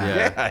stuff.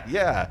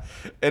 Yeah.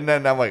 And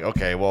then I'm like,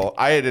 okay, well,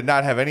 I did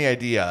not have any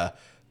idea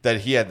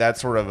that he had that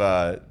sort of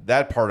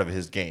that part of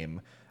his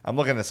game. I'm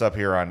looking this up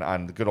here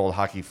on good old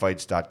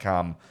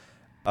hockeyfights.com.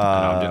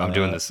 I'm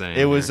doing the same.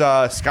 It was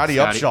Scotty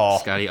Upshaw.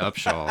 Scotty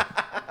Upshaw.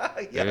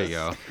 Yes. There you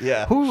go.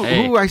 Yeah.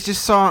 Who I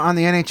just saw on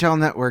the NHL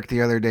Network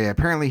the other day.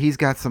 Apparently, he's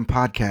got some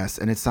podcasts,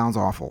 and it sounds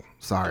awful.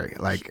 Sorry,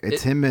 like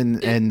it's him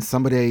and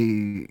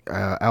somebody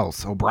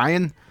else.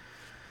 O'Brien.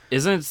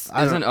 Isn't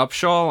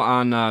Upshaw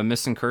on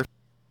Missing Curfew?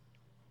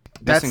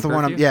 That's the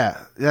one.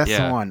 That's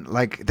the one.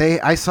 Like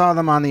I saw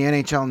them on the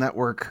NHL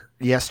Network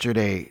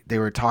yesterday. They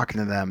were talking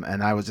to them,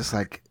 and I was just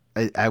like,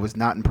 I was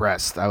not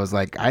impressed. I was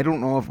like, I don't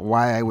know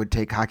why I would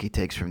take hockey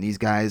takes from these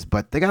guys,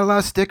 but they got a lot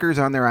of stickers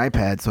on their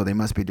iPad, so they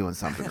must be doing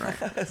something right.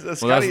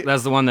 Well,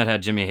 that's the one that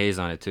had Jimmy Hayes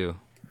on it too.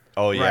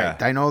 Oh yeah,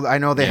 right. I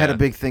know they had a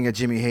big thing of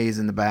Jimmy Hayes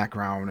in the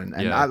background,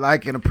 and I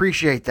can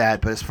appreciate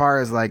that. But as far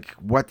as like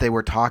what they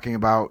were talking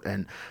about,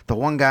 and the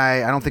one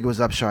guy, I don't think it was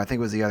Upshaw. I think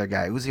it was the other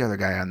guy. Who's the other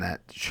guy on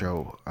that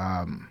show?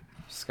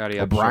 Scotty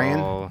O'Brien.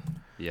 Upshaw.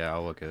 Yeah,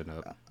 I'll look it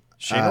up.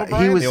 Shane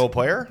O'Brien, he was the old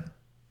player.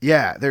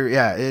 Yeah,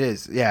 it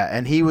is. Yeah,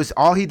 and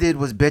all he did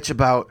was bitch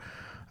about,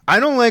 I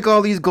don't like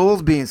all these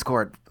goals being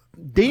scored.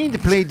 They need to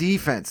play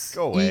defense.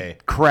 Go away.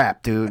 Eat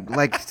crap, dude.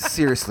 Like,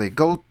 seriously.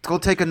 Go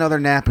take another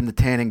nap in the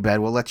tanning bed.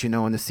 We'll let you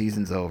know when the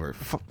season's over.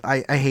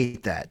 I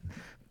hate that.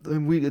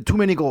 Too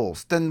many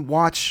goals. Then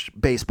watch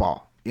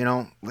baseball.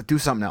 Do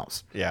something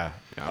else. Yeah.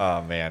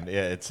 Oh, man.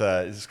 Yeah, it's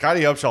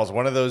Scotty Upshaw is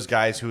one of those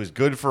guys who is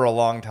good for a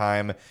long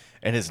time,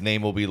 and his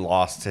name will be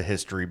lost to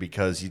history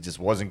because he just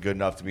wasn't good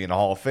enough to be in the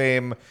Hall of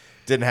Fame.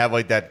 Didn't have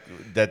like that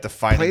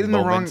defining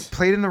moment.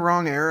 Played in the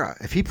wrong era.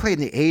 If he played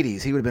in the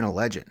 80s, he would have been a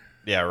legend.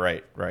 Yeah,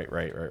 right.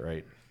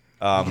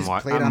 I'm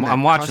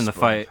watching the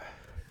fight.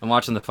 I'm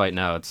watching the fight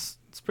now. It's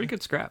pretty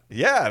good scrap.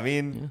 Yeah, I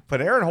mean,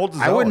 Panarin holds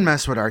his own. I wouldn't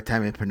mess with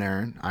Artemi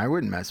Panarin. I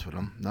wouldn't mess with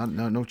him. No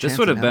chance. This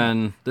would have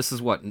been. This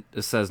is what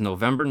it says.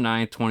 November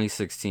 9th,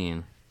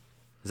 2016.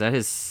 Is that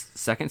his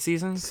second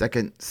season?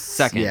 Second.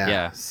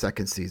 Yeah.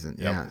 Second season.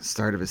 Yep. Yeah.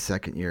 Start of his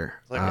second year.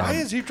 Like, why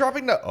is he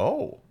dropping the?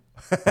 Oh.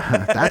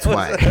 That's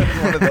why.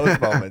 That's one of those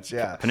moments,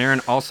 yeah.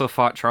 Panarin also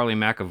fought Charlie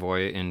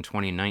McAvoy in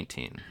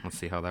 2019. Let's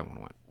see how that one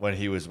went. When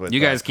he was with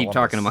you guys keep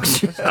talking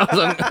amongst yourselves.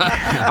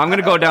 I'm going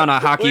to go down a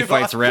hockey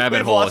fights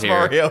rabbit hole here.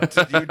 Mario to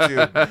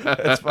YouTube.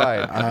 That's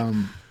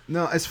fine.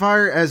 No, as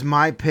far as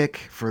my pick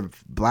for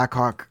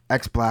Blackhawk,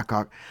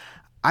 ex-Blackhawk,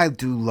 I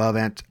do love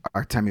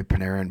Artemi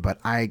Panarin, but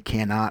I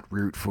cannot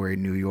root for a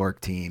New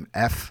York team.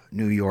 F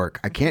New York.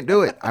 I can't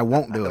do it. I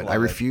won't do it. I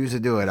refuse to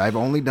do it. I've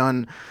only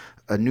done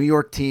a New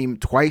York team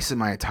twice in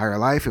my entire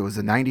life. It was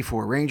the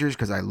 94 Rangers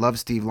because I love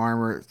Steve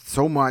Larmer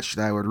so much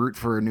that I would root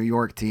for a New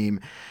York team.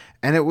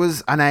 And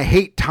I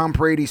hate Tom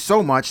Brady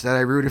so much that I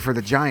rooted for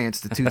the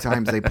Giants the 2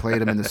 times they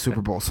played him in the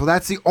Super Bowl. So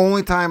that's the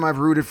only time I've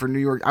rooted for New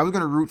York. I was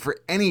going to root for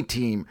any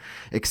team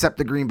except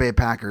the Green Bay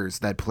Packers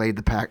that played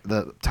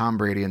the Tom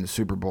Brady in the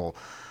Super Bowl.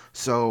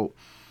 So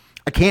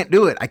I can't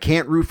do it. I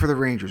can't root for the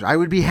Rangers. I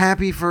would be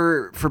happy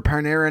for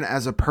Panarin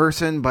as a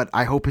person, but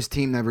I hope his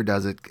team never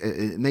does it.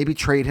 Maybe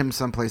trade him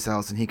someplace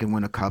else and he can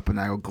win a cup, and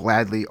I will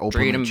gladly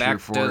openly Trade him cheer back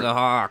for to it. the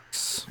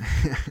Hawks.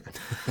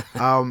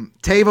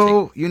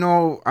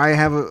 Tavo, I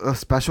have a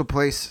special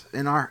place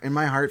in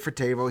my heart for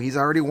Tavo. He's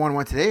already won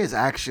one. Today is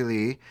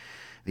actually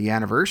the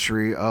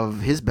anniversary of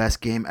his best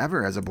game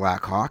ever as a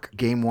Blackhawk.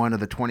 Game 1 of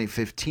the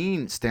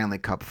 2015 Stanley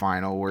Cup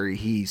final, where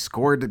he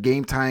scored the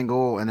game-tying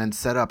goal and then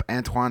set up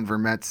Antoine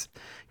Vermette's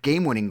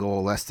game-winning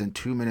goal less than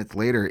 2 minutes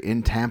later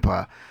in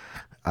Tampa.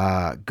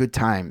 Good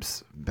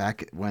times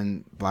back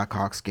when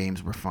Blackhawks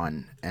games were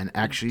fun and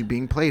actually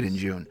being played in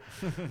June.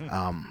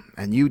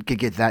 And you could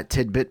get that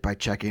tidbit by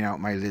checking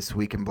out my This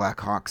Week in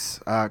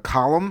Blackhawks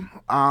column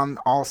on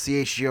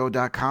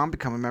allchgo.com.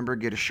 Become a member,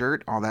 get a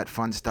shirt, all that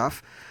fun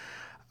stuff.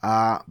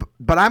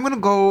 But I'm going to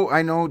go,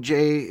 I know,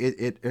 Jay,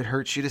 it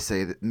hurts you to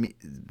say that,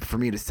 for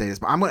me to say this,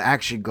 but I'm going to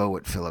actually go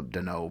with Philip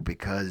Deneau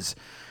because,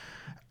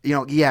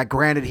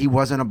 granted, he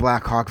wasn't a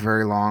Blackhawk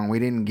very long. We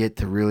didn't get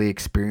to really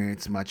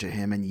experience much of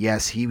him. And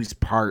yes, he was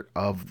part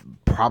of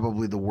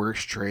probably the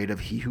worst trade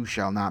of He Who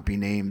Shall Not Be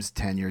Named's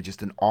tenure.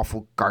 Just an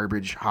awful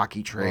garbage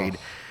hockey trade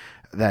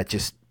that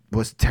just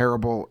was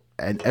terrible.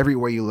 And every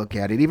way you look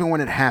at it, even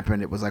when it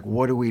happened, it was like,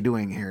 what are we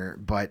doing here?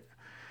 But,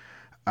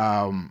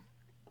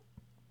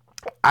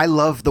 I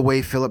love the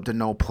way Philip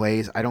Deneau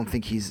plays. I don't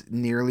think he's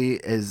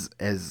nearly as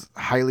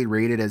highly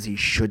rated as he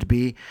should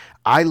be.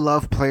 I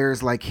love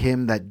players like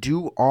him that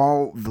do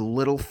all the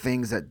little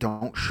things that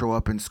don't show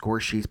up in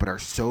score sheets but are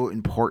so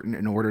important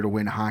in order to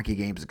win hockey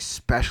games,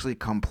 especially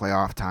come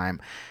playoff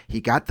time. He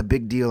got the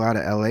big deal out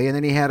of LA, and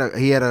then he had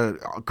a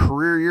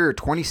career year,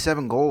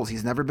 27 goals.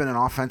 He's never been an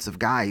offensive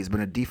guy. He's been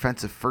a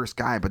defensive first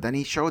guy, but then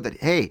he showed that,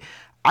 hey,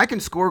 I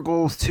can score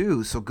goals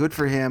too. So good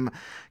for him.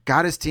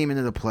 Got his team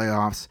into the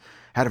playoffs.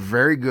 Had a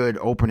very good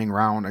opening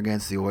round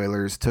against the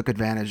Oilers. Took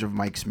advantage of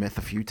Mike Smith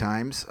a few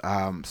times.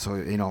 So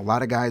a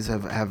lot of guys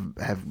have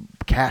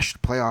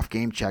cashed playoff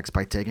game checks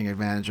by taking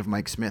advantage of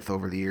Mike Smith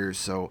over the years.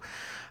 So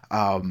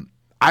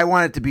I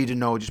want it to be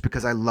Deneau just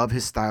because I love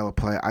his style of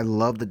play. I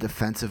love the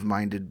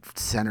defensive-minded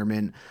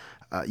centerman.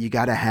 You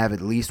got to have at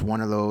least one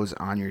of those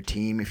on your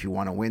team if you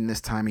want to win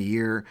this time of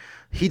year.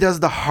 He does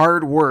the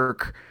hard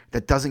work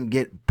that doesn't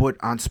get put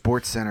on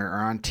SportsCenter or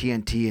on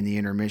TNT in the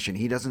intermission.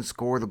 He doesn't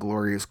score the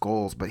glorious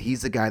goals, but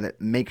he's the guy that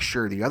makes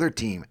sure the other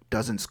team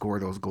doesn't score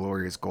those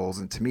glorious goals.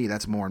 And to me,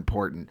 that's more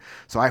important.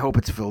 So I hope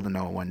it's Phil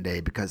Deneau one day,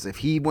 because if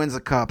he wins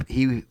a cup,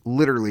 he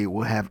literally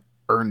will have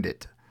earned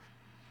it.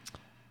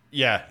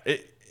 Yeah.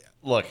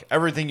 Look,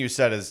 everything you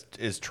said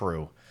is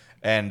true.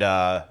 And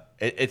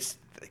it's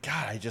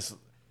God,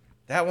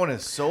 that one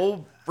is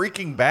so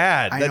freaking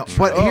bad. I know,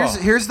 but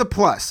here's the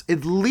plus.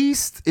 At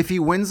least if he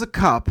wins a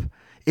cup,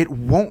 it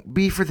won't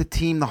be for the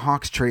team the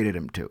Hawks traded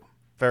him to.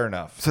 Fair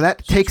enough. So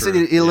that takes it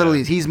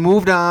literally. He's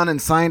moved on and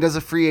signed as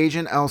a free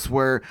agent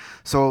elsewhere.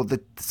 So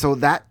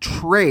that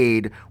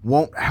trade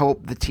won't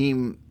help the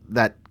team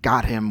that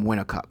got him win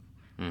a cup.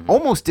 Mm-hmm.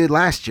 Almost did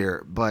last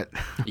year, but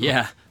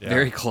yeah,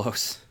 very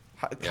close.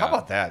 How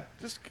about that?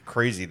 Just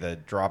crazy the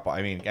drop.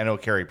 I mean, I know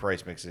Carey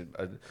Price makes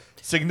a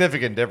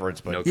significant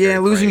difference, but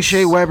losing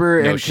Shea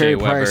Weber and Carey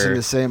Price in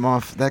the same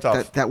off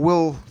that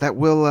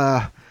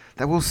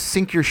will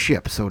sink your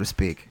ship, so to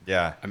speak.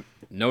 Yeah.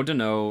 No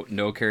Deneau,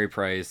 no Carey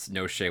Price,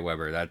 no Shea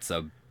Weber. That's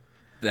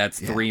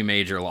three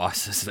major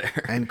losses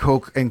there. And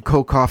Cole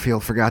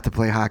Caulfield forgot to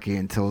play hockey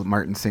until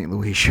Martin St.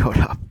 Louis showed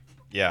up.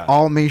 Yeah.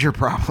 All major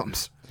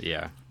problems.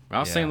 Yeah.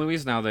 Well, St.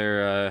 Louis now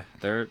they're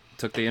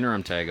took the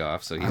interim tag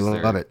off, so I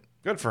love it.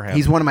 Good for him.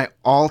 He's one of my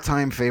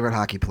all-time favorite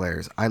hockey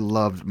players. I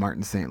loved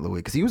Martin St. Louis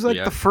because he was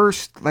the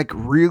first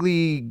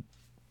really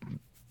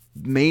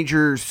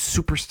major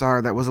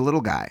superstar that was a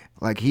little guy.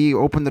 Like, he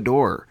opened the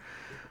door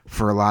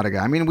for a lot of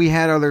guys. I mean, we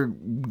had other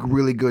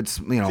really good,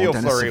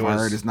 Dennis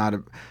Savard is not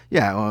a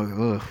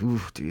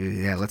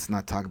let's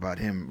not talk about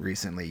him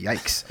recently.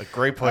 Yikes. A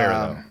great player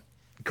though.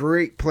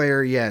 Great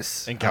player,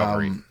 yes. In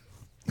Calgary.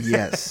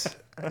 Yes.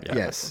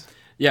 Yes.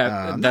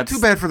 Yeah, not too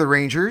bad for the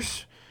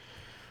Rangers.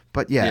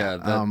 But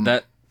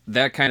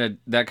that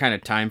kind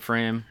of time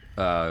frame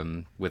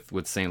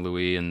with St.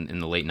 Louis in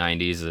the late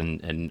 90s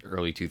and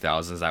early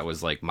 2000s, that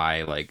was like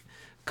my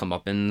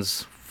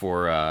comeuppance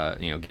for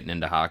getting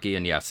into hockey.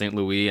 And St.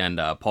 Louis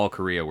and Paul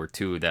Kariya were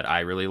two that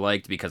I really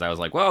liked because I was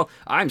like, well,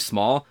 I'm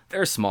small,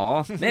 they're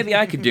small, maybe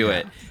I could do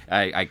it.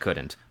 I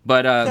couldn't,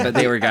 but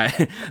they were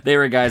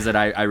guys that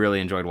I really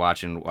enjoyed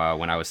watching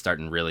when I was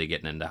starting really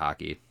getting into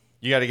hockey.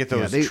 You got to get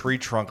those tree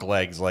trunk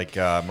legs like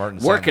Martin.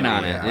 Working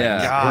on it,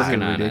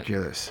 working on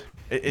ridiculous.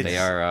 It. They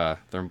are.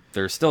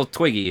 They're still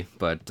twiggy,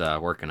 but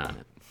working on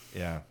it.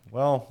 Yeah.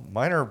 Well,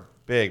 mine are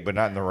big, but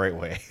not in the right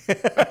way.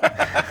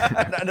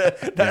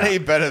 not a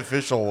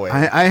beneficial way.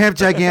 I have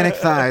gigantic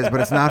thighs, but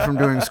it's not from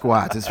doing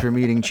squats. It's from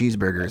eating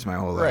cheeseburgers my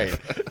whole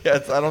life. Right.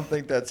 Yes. I don't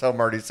think that's how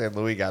Marty St.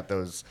 Louis got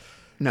those.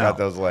 No. Got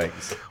those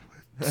legs.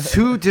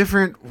 Two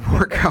different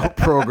workout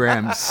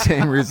programs,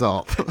 same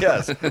result.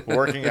 Yes,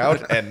 working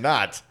out and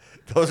not.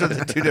 Those are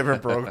the two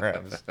different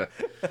programs.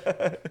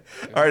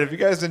 All right, if you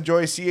guys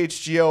enjoy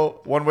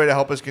CHGO, one way to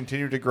help us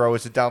continue to grow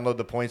is to download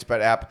the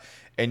PointsBet app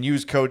and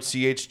use code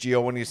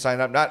CHGO when you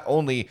sign up. Not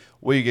only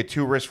will you get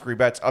 2 risk-free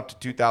bets up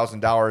to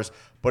 $2,000,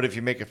 but if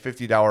you make a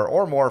 $50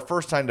 or more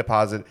first-time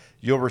deposit,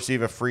 you'll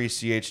receive a free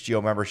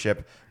CHGO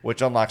membership,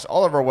 which unlocks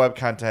all of our web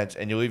content,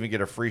 and you'll even get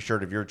a free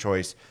shirt of your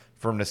choice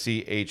from the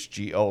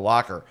CHGO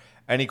locker.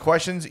 Any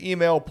questions,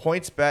 email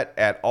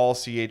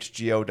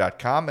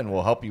pointsbet@allchgo.com, and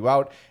we'll help you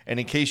out. And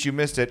in case you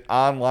missed it,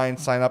 online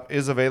sign-up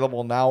is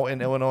available now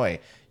in Illinois.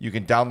 You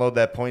can download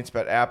that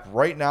PointsBet app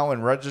right now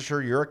and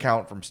register your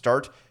account from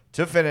start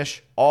to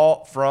finish,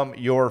 all from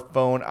your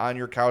phone, on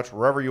your couch,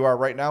 wherever you are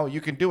right now. You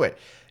can do it.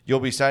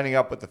 You'll be signing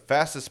up with the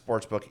fastest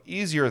sportsbook,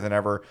 easier than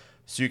ever,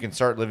 so you can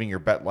start living your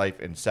bet life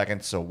in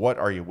seconds. So what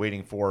are you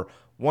waiting for?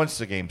 Once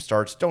the game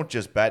starts, don't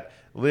just bet.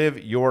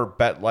 Live your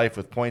bet life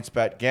with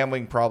PointsBet.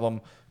 Gambling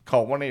problem?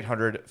 Call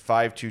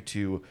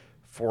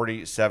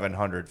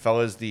 1-800-522-4700.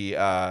 Fellas, the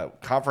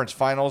conference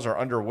finals are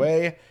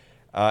underway,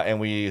 and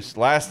we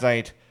last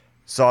night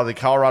saw the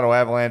Colorado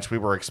Avalanche we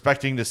were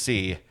expecting to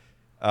see,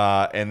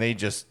 and they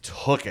just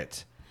took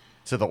it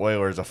to the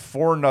Oilers, a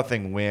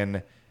 4-0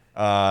 win.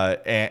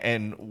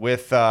 And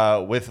with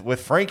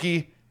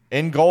Frankie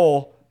in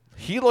goal,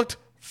 he looked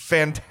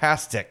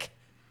fantastic.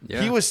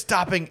 Yeah. He was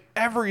stopping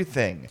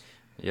everything.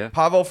 Yeah.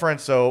 Pavel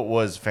Francouz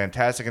was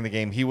fantastic in the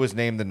game. He was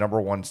named the number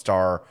 1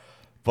 star,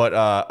 but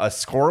a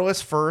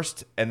scoreless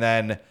first, and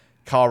then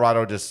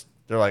Colorado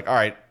they're like, all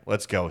right,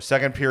 let's go.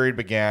 Second period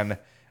began,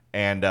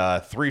 and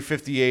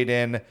 3:58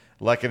 in,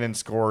 Lehkonen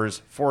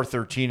scores,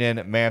 4:13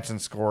 in, Manson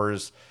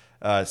scores,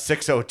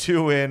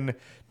 6:02 in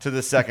to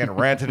the second,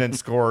 Rantanen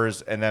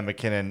scores, and then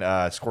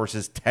McKinnon scores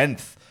his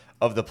 10th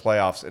of the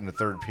playoffs in the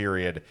third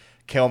period.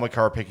 Cale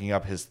Makar picking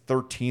up his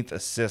 13th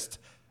assist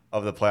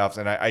of the playoffs,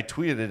 and I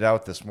tweeted it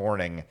out this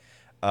morning.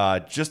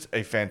 Just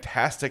a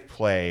fantastic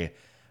play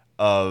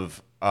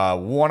of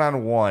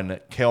one-on-one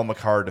Cale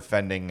Makar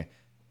defending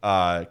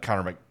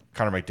Connor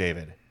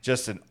McDavid.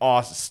 Just an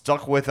awesome,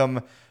 stuck with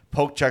him,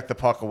 poke checked the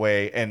puck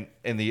away, and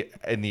in the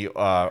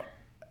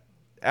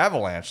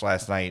Avalanche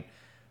last night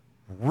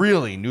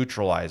really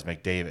neutralized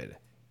McDavid.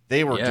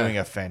 They were doing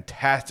a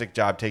fantastic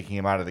job taking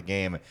him out of the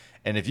game,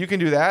 and if you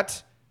can do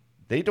that,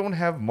 they don't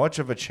have much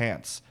of a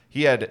chance.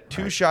 He had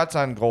 2 shots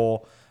on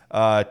goal.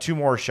 2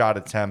 more shot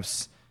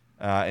attempts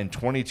in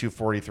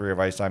 22:43 of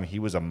ice time. He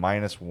was a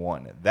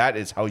 -1. That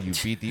is how you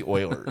beat the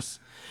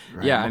Oilers.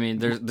 Right. Yeah, I mean,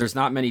 there's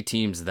not many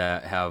teams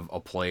that have a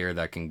player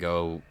that can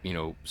go,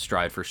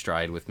 stride for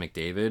stride with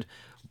McDavid.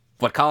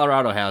 But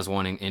Colorado has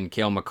one in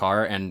Cale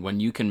Makar, and when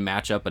you can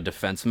match up a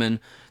defenseman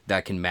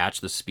that can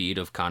match the speed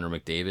of Connor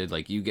McDavid,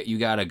 like you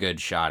got a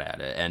good shot at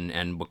it.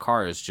 And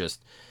Makar is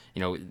just,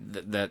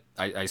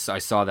 I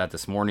saw that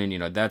this morning.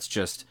 That's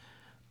just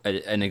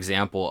an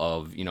example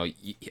of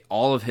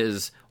all of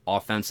his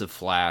offensive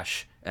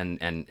flash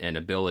and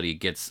ability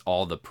gets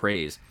all the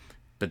praise,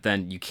 but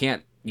then you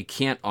can't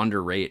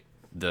underrate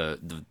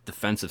the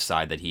defensive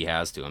side that he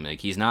has to him.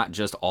 Like, he's not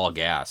just all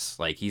gas.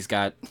 Like, he's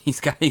got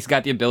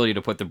the ability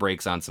to put the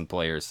brakes on some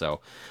players. So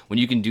when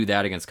you can do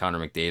that against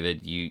Connor McDavid,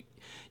 you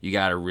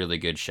got a really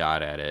good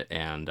shot at it.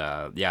 And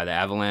the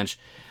Avalanche,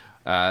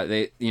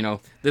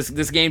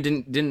 this game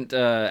didn't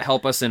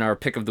help us in our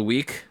pick of the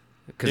week,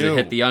 because it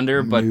hit the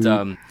under, but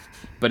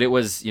it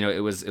was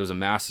a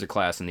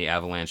masterclass in the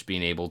Avalanche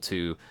being able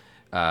to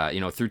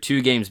through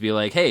 2 games be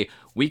like, hey,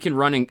 we can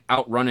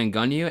outrun and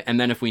gun you, and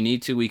then if we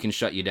need to, we can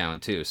shut you down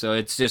too. So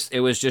it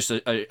was just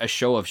a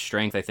show of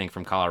strength, I think,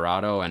 from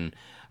Colorado, and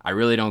I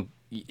really don't.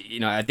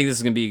 I think this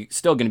is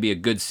still gonna be a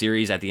good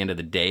series at the end of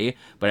the day,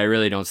 but I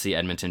really don't see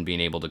Edmonton being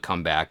able to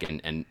come back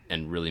and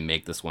really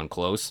make this one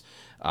close.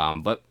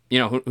 But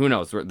who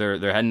knows?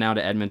 They're heading now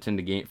to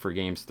Edmonton for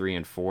games 3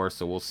 and 4,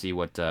 so we'll see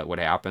what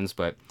happens.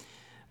 But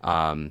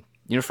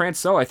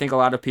Francouz, I think a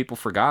lot of people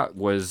forgot,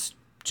 was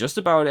just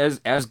about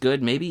as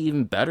good, maybe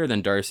even better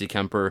than Darcy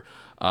Kemper.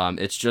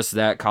 It's just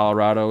that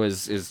Colorado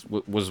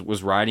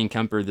was riding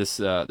Kemper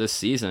this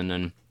season,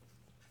 and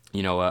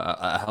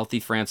a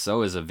healthy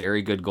Francouz is a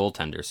very good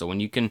goaltender. So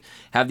when you can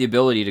have the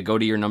ability to go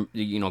to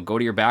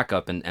your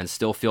backup and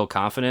still feel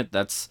confident,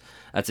 that's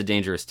a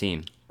dangerous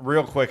team.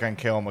 Real quick on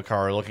Cale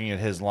Makar, looking at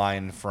his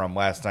line from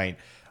last night,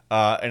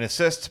 an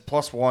assist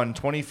 +1,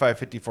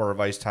 25:54 of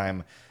ice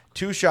time,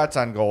 2 shots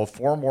on goal,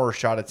 4 more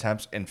shot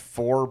attempts, and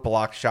 4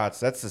 block shots.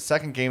 That's the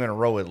second game in a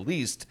row, at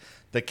least,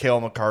 that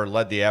Cale Makar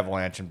led the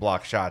Avalanche in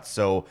block shots.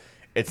 So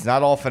it's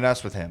not all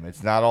finesse with him.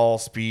 It's not all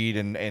speed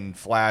and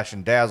flash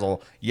and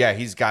dazzle. Yeah,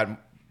 he's got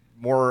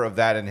more of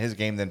that in his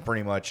game than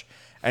pretty much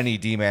any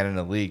D-man in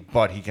the league,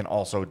 but he can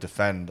also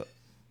defend.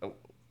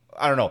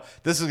 I don't know.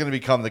 This is going to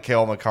become the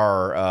Cale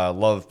Makar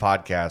love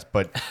podcast,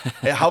 but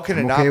how can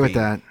it not be? With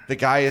that. The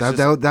guy is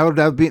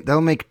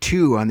that'll make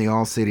 2 on the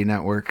All City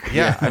Network.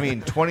 Yeah, I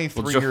mean,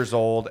 23 years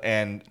old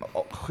and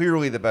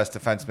clearly the best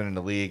defenseman in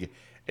the league.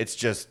 It's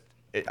just,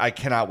 I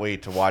cannot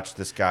wait to watch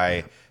this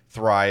guy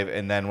thrive,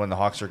 and then when the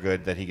Hawks are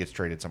good, that he gets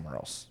traded somewhere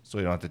else, so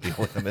we don't have to deal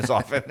with them as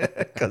often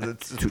because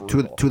it's to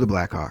the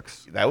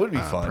Blackhawks. That would be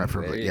fun,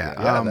 preferably. Yeah,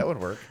 that would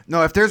work.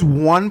 No, if there's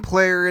one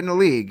player in the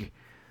league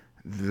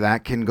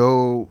that can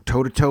go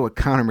toe to toe with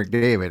Connor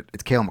McDavid,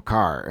 it's Cale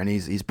Makar, and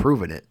he's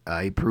proven it.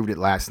 He proved it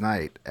last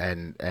night,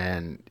 and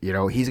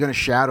he's going to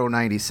shadow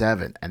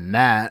 97, and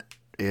that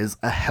is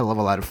a hell of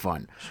a lot of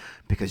fun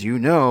because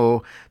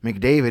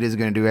McDavid is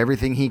going to do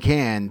everything he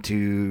can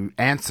to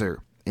answer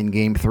in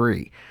Game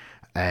 3.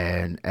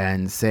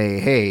 And say,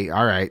 hey,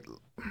 all right,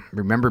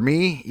 remember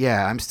me?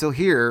 Yeah, I'm still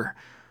here.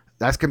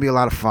 That's going to be a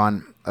lot of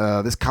fun.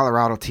 This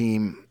Colorado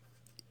team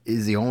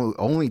is the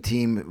only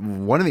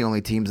team, one of the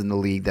only teams in the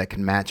league that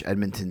can match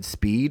Edmonton's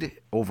speed,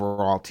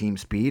 overall team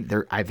speed.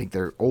 I think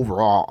they're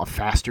overall a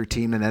faster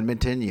team than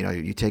Edmonton.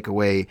 You take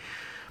away,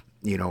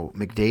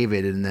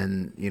 McDavid, and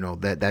then,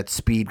 that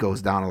speed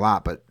goes down a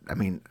lot. But, I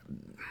mean,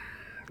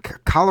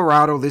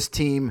 Colorado, this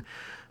team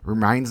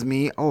reminds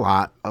me a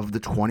lot of the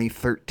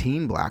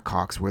 2013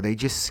 Blackhawks, where they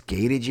just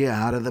skated you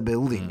out of the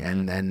building,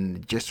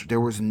 and just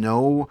there was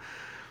no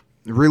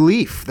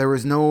relief. There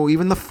was no,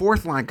 even the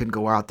fourth line could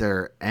go out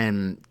there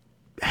and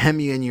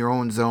hem you in your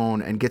own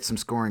zone and get some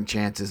scoring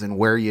chances and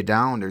wear you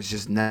down.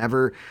 There's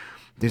never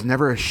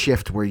a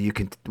shift where you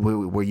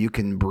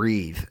can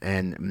breathe,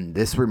 and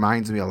this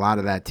reminds me a lot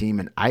of that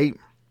team. And I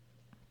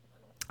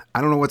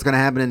don't know what's going to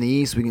happen in the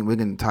East. We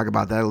can talk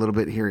about that a little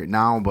bit here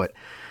now, but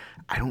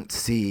I don't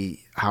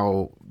see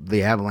how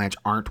the Avalanche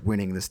aren't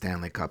winning the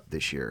Stanley Cup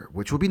this year,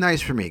 which will be nice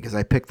for me because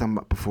I picked them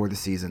before the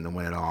season to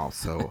win it all.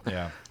 So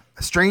yeah.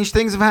 Strange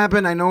things have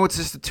happened. I know it's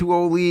just a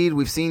 2-0 lead.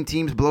 We've seen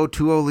teams blow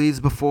 2-0 leads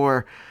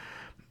before.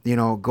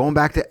 Going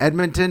back to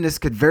Edmonton, this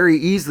could very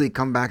easily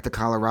come back to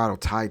Colorado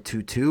tied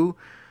 2-2.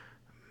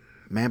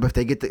 Man, but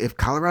if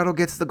Colorado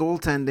gets the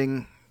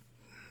goaltending,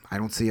 I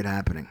don't see it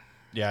happening.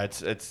 Yeah,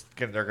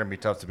 they're going to be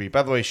tough to beat.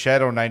 By the way,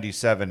 Shadow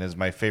 97 is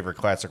my favorite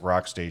classic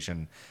rock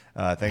station.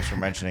 Thanks for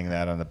mentioning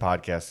that on the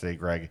podcast today,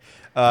 Greg.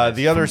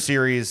 The other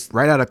series,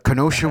 right out of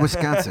Kenosha,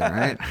 Wisconsin,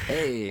 right?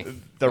 Hey,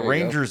 the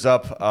Rangers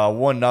up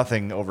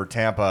 1-0 over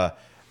Tampa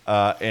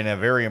in a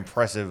very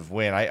impressive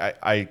win.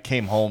 I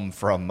came home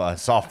from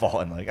softball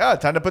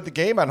and time to put the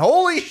game on.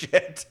 Holy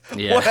shit!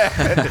 Yeah. What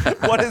happened?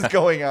 What is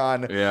going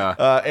on?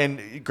 Yeah.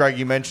 And Greg,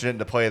 you mentioned it in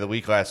the play of the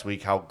week last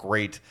week how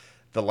great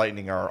the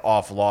Lightning are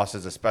off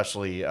losses,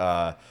 especially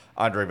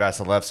Andrei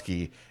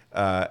Vasilevsky.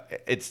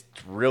 It's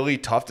really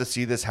tough to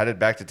see this headed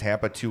back to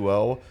Tampa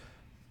 2-0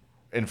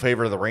 in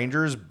favor of the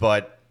Rangers,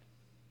 but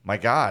my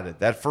God,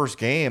 that first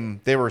game,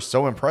 they were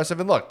so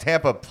impressive. And look,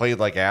 Tampa played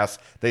like ass.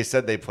 They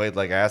said they played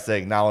like ass. They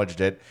acknowledged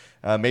it.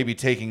 Maybe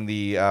taking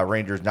the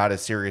Rangers not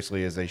as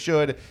seriously as they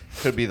should.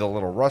 Could be the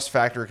little rust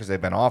factor because they've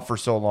been off for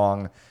so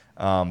long.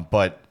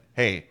 But,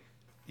 hey,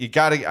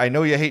 I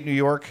know you hate New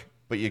York,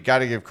 but you got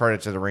to give credit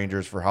to the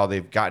Rangers for how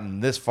they've gotten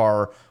this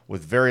far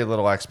with very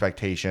little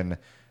expectation.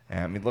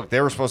 I mean, look,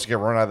 they were supposed to get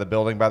run out of the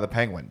building by the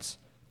Penguins,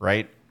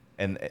 right?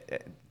 And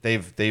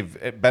they've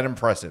been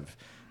impressive,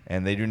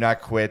 and they do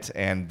not quit.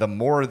 And the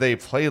more they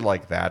play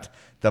like that,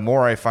 the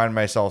more I find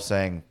myself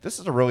saying, this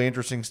is a really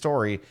interesting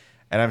story,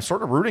 and I'm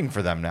sort of rooting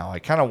for them now. I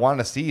kind of want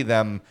to see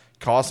them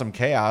cause some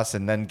chaos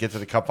and then get to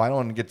the Cup final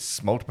and get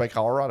smoked by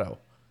Colorado.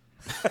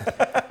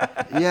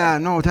 Yeah,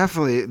 no,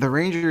 definitely. The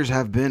Rangers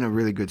have been a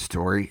really good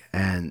story,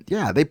 and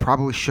yeah, they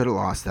probably should have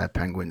lost that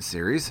Penguins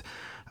series.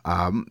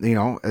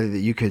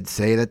 You could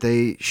say that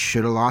they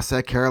should have lost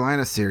that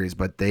Carolina series,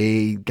 but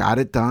they got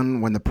it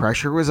done when the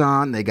pressure was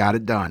on. They got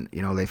it done.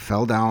 They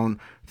fell down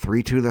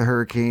 3-2 to the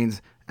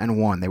Hurricanes and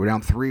won. They were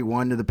down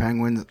 3-1 to the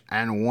Penguins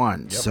and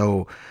won. Yep.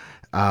 So,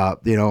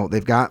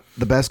 they've got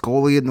the best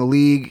goalie in the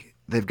league.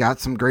 They've got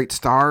some great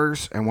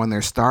stars, and when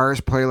their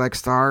stars play like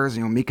stars,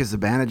 Mika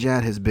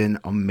Zibanejad has been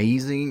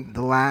amazing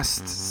the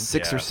last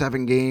 6 or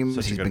 7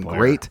 games. He's been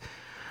great.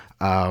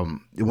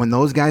 When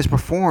those guys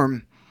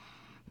perform,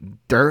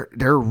 they're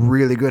a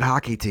really good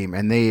hockey team,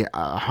 and they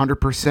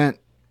 100%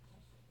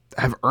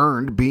 have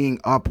earned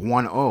being up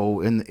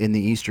 1-0 in the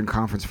Eastern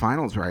Conference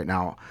Finals right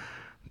now.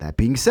 That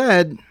being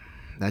said,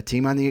 that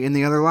team in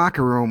the other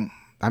locker room,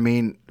 I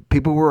mean,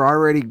 people were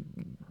already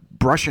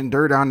brushing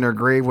dirt on their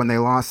grave when they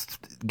lost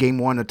Game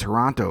 1 to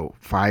Toronto,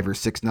 5 or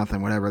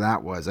 6-0, whatever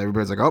that was.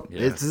 Everybody's like, "Oh,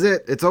 This is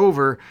it. It's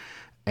over."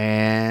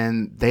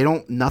 And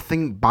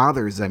nothing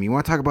bothers them. You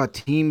want to talk about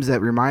teams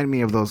that remind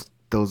me of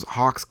those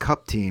Hawks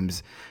Cup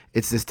teams?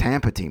 It's this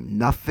Tampa team.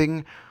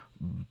 Nothing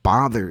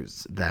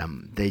bothers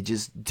them. They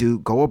just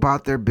go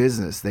about their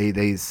business.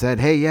 They said,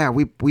 "Hey, yeah,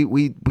 we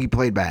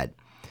played bad.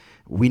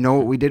 We know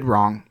what we did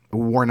wrong.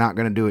 We're not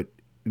going to do it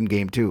in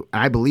Game 2."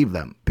 And I believe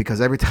them because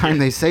every time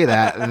they say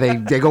that,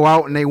 they go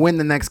out and they win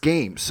the next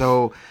game.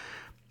 So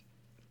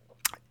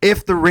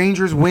if the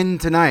Rangers win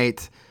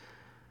tonight,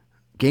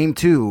 Game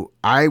 2,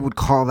 I would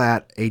call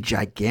that a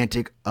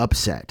gigantic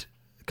upset,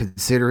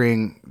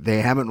 considering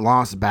they haven't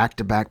lost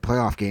back-to-back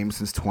playoff games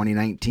since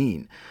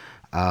 2019.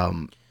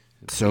 Beat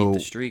the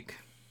streak.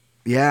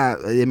 Yeah,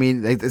 I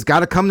mean, it's got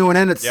to come to an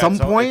end at some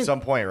point. At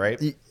some point, right?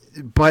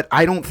 But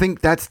I don't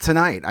think that's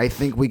tonight. I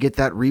think we get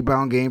that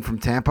rebound game from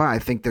Tampa. I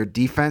think their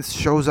defense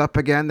shows up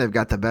again. They've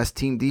got the best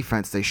team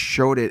defense. They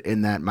showed it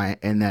in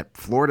that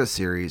Florida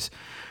series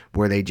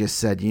where they just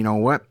said, you know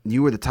what?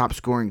 You were the top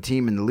scoring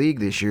team in the league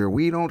this year.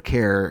 We don't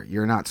care.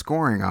 You're not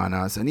scoring on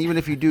us. And even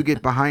if you do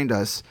get behind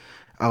us,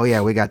 oh,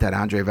 yeah, we got that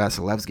Andrei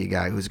Vasilevsky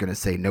guy who's going to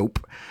say nope.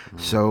 Mm-hmm.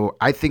 So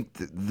I think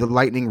the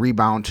Lightning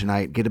rebound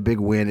tonight, get a big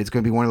win. It's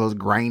going to be one of those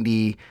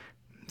grindy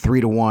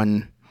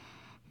 3-1,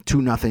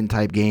 2-0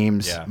 type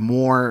games. Yeah.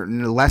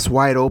 Less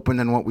wide open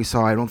than what we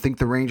saw. I don't think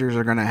the Rangers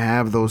are going to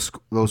have those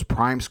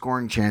prime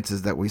scoring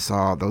chances that we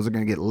saw. Those are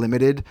going to get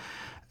limited.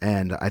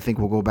 And I think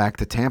we'll go back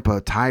to Tampa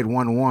tied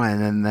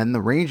 1-1. And then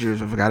the Rangers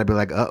have got to be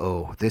like,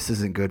 uh-oh, this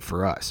isn't good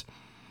for us.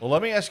 Well,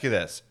 let me ask you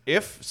this.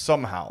 If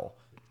somehow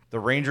the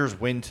Rangers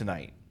win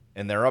tonight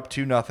and they're up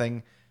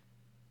 2-0,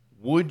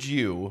 would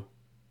you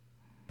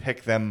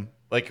pick them?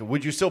 Like,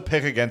 would you still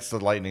pick against the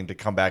Lightning to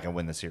come back and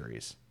win the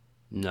series?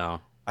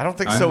 No. I don't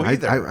think so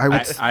either.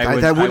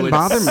 That wouldn't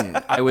bother me.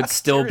 I would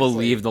still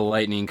believe the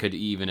Lightning could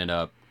even it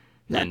up.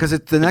 Yeah, because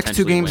the next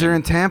two games are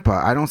in Tampa.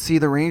 I don't see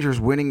the Rangers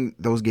winning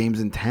those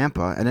games in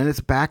Tampa, and then it's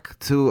back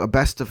to a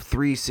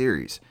best-of-3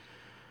 series.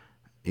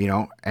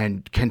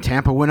 And can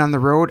Tampa win on the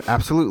road?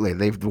 Absolutely.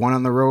 They've won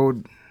on the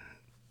road.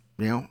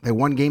 They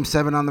won Game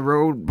 7 on the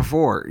road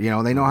before.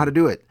 They know how to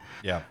do it.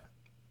 Yeah.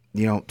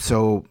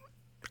 So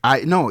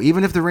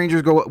even if the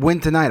Rangers win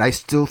tonight, I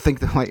still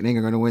think the Lightning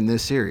are going to win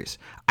this series.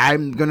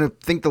 I'm going to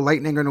think the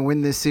Lightning are going to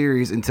win this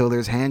series until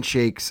there's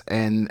handshakes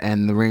and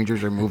the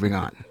Rangers are moving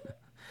on.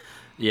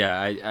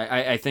 Yeah,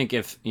 I think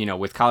if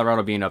with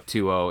Colorado being up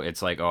 2-0,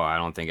 it's like, I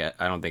don't think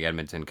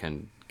Edmonton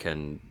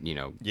can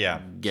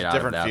get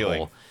out of that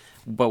hole.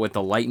 But with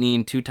the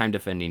Lightning, 2-time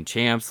defending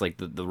champs, like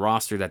the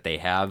roster that they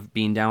have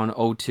being down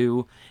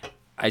 0-2,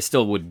 I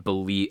still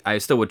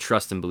would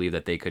trust and believe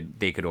that they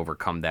could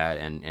overcome that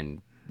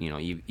and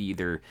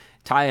either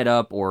tie it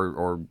up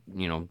or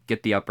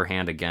get the upper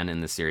hand again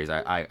in the series.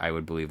 I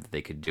would believe that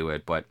they could do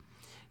it. But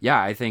yeah,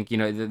 I think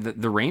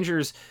the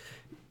Rangers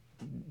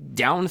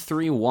down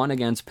 3-1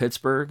 against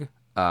Pittsburgh,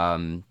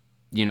 going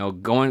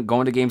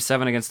to Game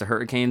 7 against the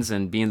Hurricanes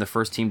and being the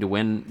first team to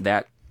win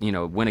that,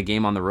 win a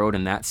game on the road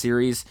in that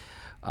series,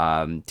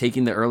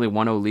 taking the early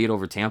 1-0 lead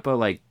over Tampa,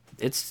 like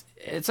it's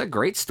a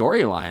great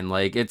storyline.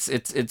 Like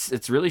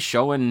it's really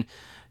showing,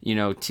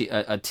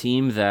 a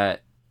team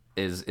that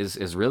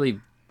is really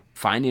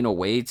finding a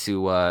way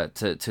to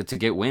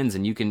get wins,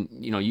 and you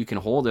can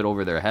hold it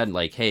over their head.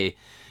 Like, hey,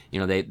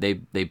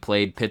 they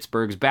played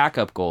Pittsburgh's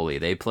backup goalie.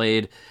 They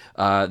played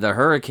the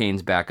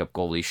Hurricanes' backup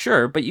goalie.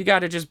 Sure, but you got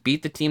to just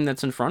beat the team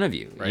that's in front of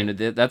you. Right.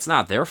 That's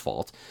not their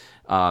fault.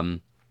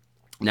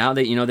 Now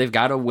that they've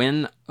got to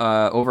win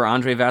over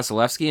Andrei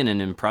Vasilevsky in an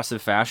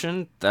impressive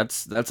fashion.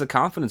 That's a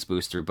confidence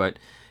booster. But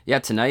yeah,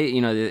 tonight,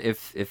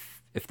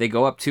 if they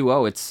go up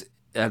 2-0,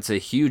 that's a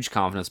huge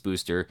confidence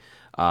booster.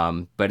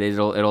 But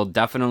it'll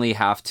definitely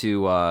have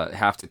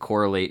to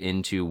correlate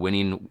into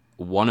winning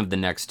one of the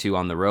next two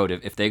on the road.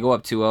 If they go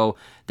up 2-0,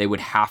 they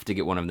would have to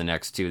get one of the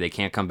next two. They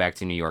can't come back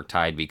to New York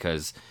tied,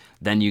 because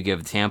then you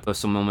give Tampa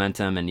some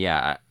momentum. And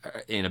yeah,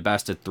 in a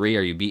best of 3,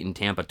 are you beating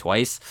Tampa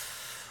twice?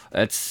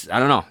 I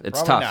don't know.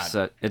 It's probably tough.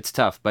 So it's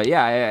tough. But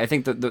yeah, I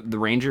think that the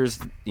Rangers,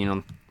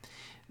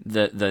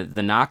 the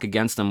knock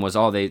against them was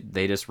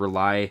they just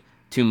rely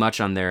too much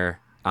on their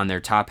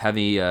top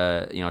heavy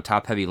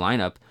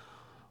lineup.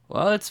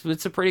 Well,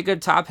 it's a pretty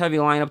good top heavy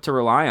lineup to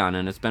rely on,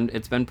 and it's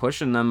been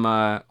pushing them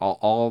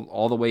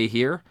all the way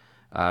here.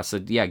 So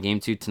yeah, Game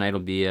 2 tonight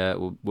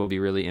will be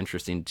really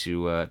interesting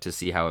to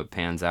see how it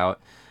pans out.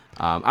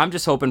 I'm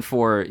just hoping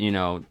for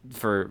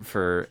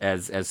for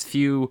as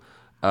few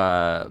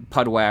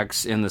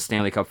pudwacks in the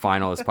Stanley Cup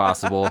final as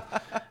possible.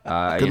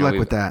 Good luck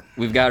with that.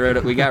 We don't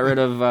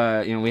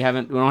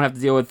have to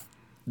deal with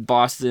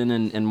Boston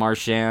and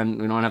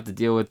Marchand. We don't have to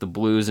deal with the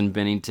Blues and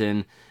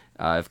Binnington.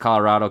 If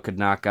Colorado could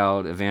knock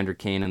out Evander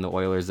Kane and the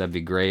Oilers, that'd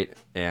be great.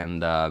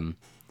 And I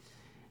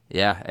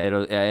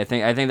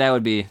think that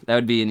would be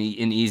an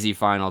easy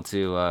final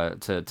to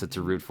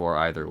root for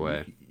either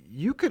way.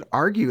 You could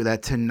argue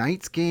that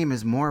tonight's game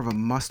is more of a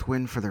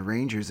must-win for the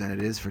Rangers than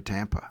it is for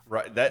Tampa.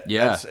 Right.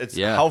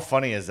 How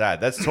funny is that?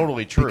 That's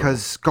totally true.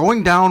 Because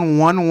going down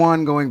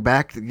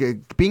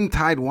 1-1, being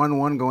tied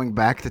 1-1, going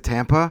back to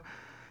Tampa,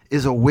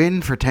 is a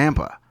win for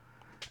Tampa,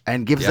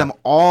 and gives them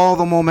all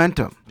the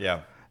momentum.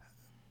 Yeah.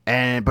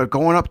 But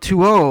going up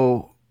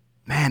 2-0,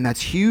 man,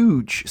 that's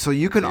huge. So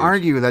you can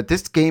argue that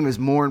this game is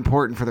more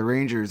important for the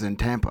Rangers than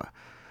Tampa,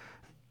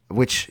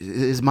 which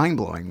is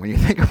mind-blowing when you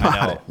think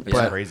about it.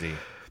 It's crazy.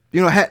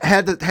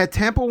 Had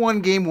Tampa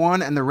won Game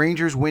 1 and the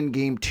Rangers win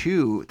Game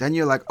 2, then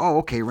you're like, oh,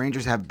 okay,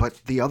 Rangers have.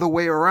 But the other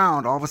way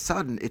around, all of a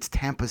sudden, it's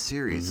Tampa's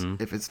series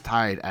if it's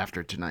tied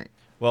after tonight.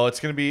 Well, it's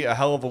going to be a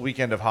hell of a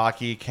weekend of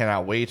hockey.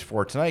 Cannot wait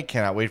for tonight.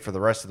 Cannot wait for the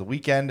rest of the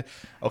weekend.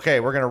 Okay,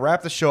 we're going to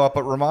wrap the show up,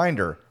 but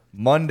reminder,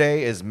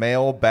 Monday is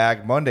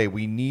Mailbag Monday.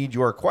 We need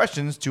your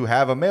questions to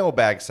have a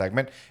mailbag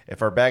segment.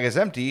 If our bag is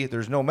empty,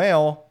 there's no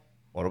mail,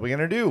 what are we going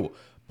to do?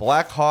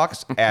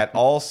 Blackhawks at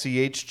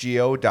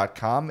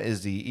allchgo.com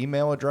is the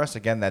email address.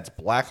 Again, that's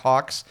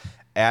Blackhawks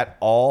at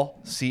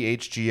allchgo.com.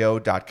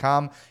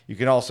 You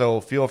can also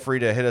feel free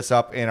to hit us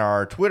up in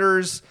our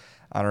Twitters,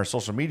 on our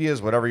social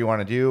medias, whatever you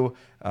want to do.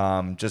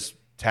 Just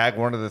tag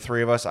one of the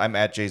three of us. I'm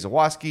at Jay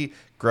Zawoski.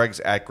 Greg's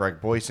at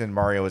Greg Boyson.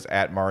 Mario is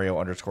at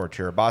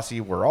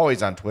Mario_Tirabassi. We're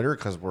always on Twitter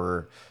because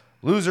we're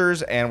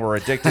losers and we're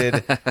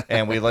addicted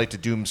and we like to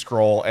doom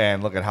scroll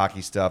and look at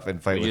hockey stuff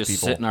and fight We with just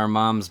people. sit in our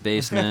mom's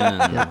basement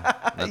and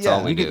that's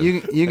all we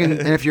do. You can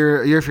and if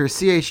you're a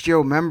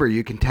CHGO member,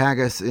 you can tag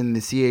us in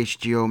the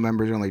CHGO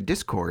members only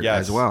Discord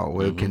as well.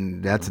 We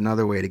can. That's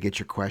another way to get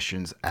your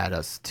questions at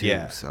us too.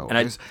 Yeah. So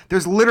And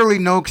there's literally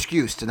no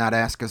excuse to not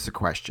ask us a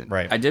question.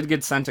 Right. I did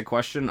get sent a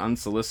question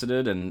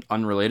unsolicited and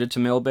unrelated to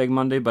Mailbag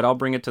Monday, but I'll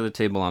bring it to the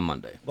table on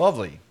Monday.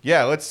 Lovely.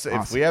 Yeah, let's.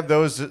 If we have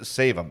those,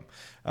 save them.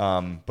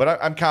 But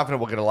I'm confident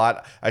we'll get a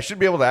lot. I should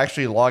be able to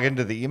actually log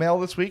into the email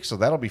this week, so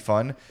that'll be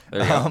fun.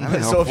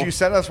 So if you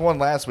sent us one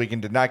last week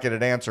and did not get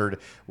it answered,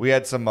 we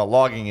had some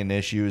logging in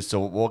issues,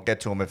 so we'll get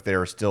to them if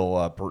they're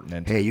still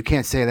pertinent. Hey, you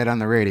can't say that on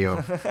the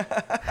radio.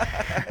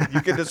 You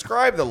can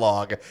describe the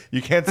log.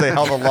 You can't say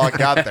how the log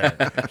got there.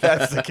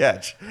 That's the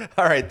catch.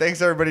 All right.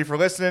 Thanks, everybody, for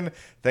listening.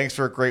 Thanks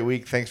for a great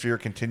week. Thanks for your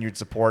continued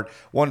support.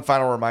 One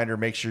final reminder,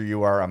 make sure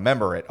you are a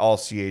member at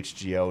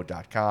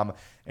allchgo.com.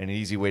 And an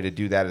easy way to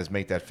do that is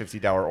make that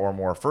 $50 or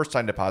more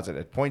first-time deposit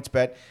at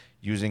PointsBet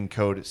using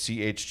code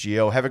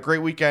CHGO. Have a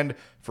great weekend.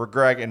 For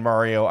Greg and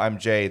Mario, I'm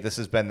Jay. This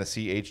has been the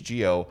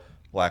CHGO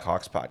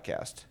Blackhawks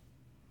Podcast.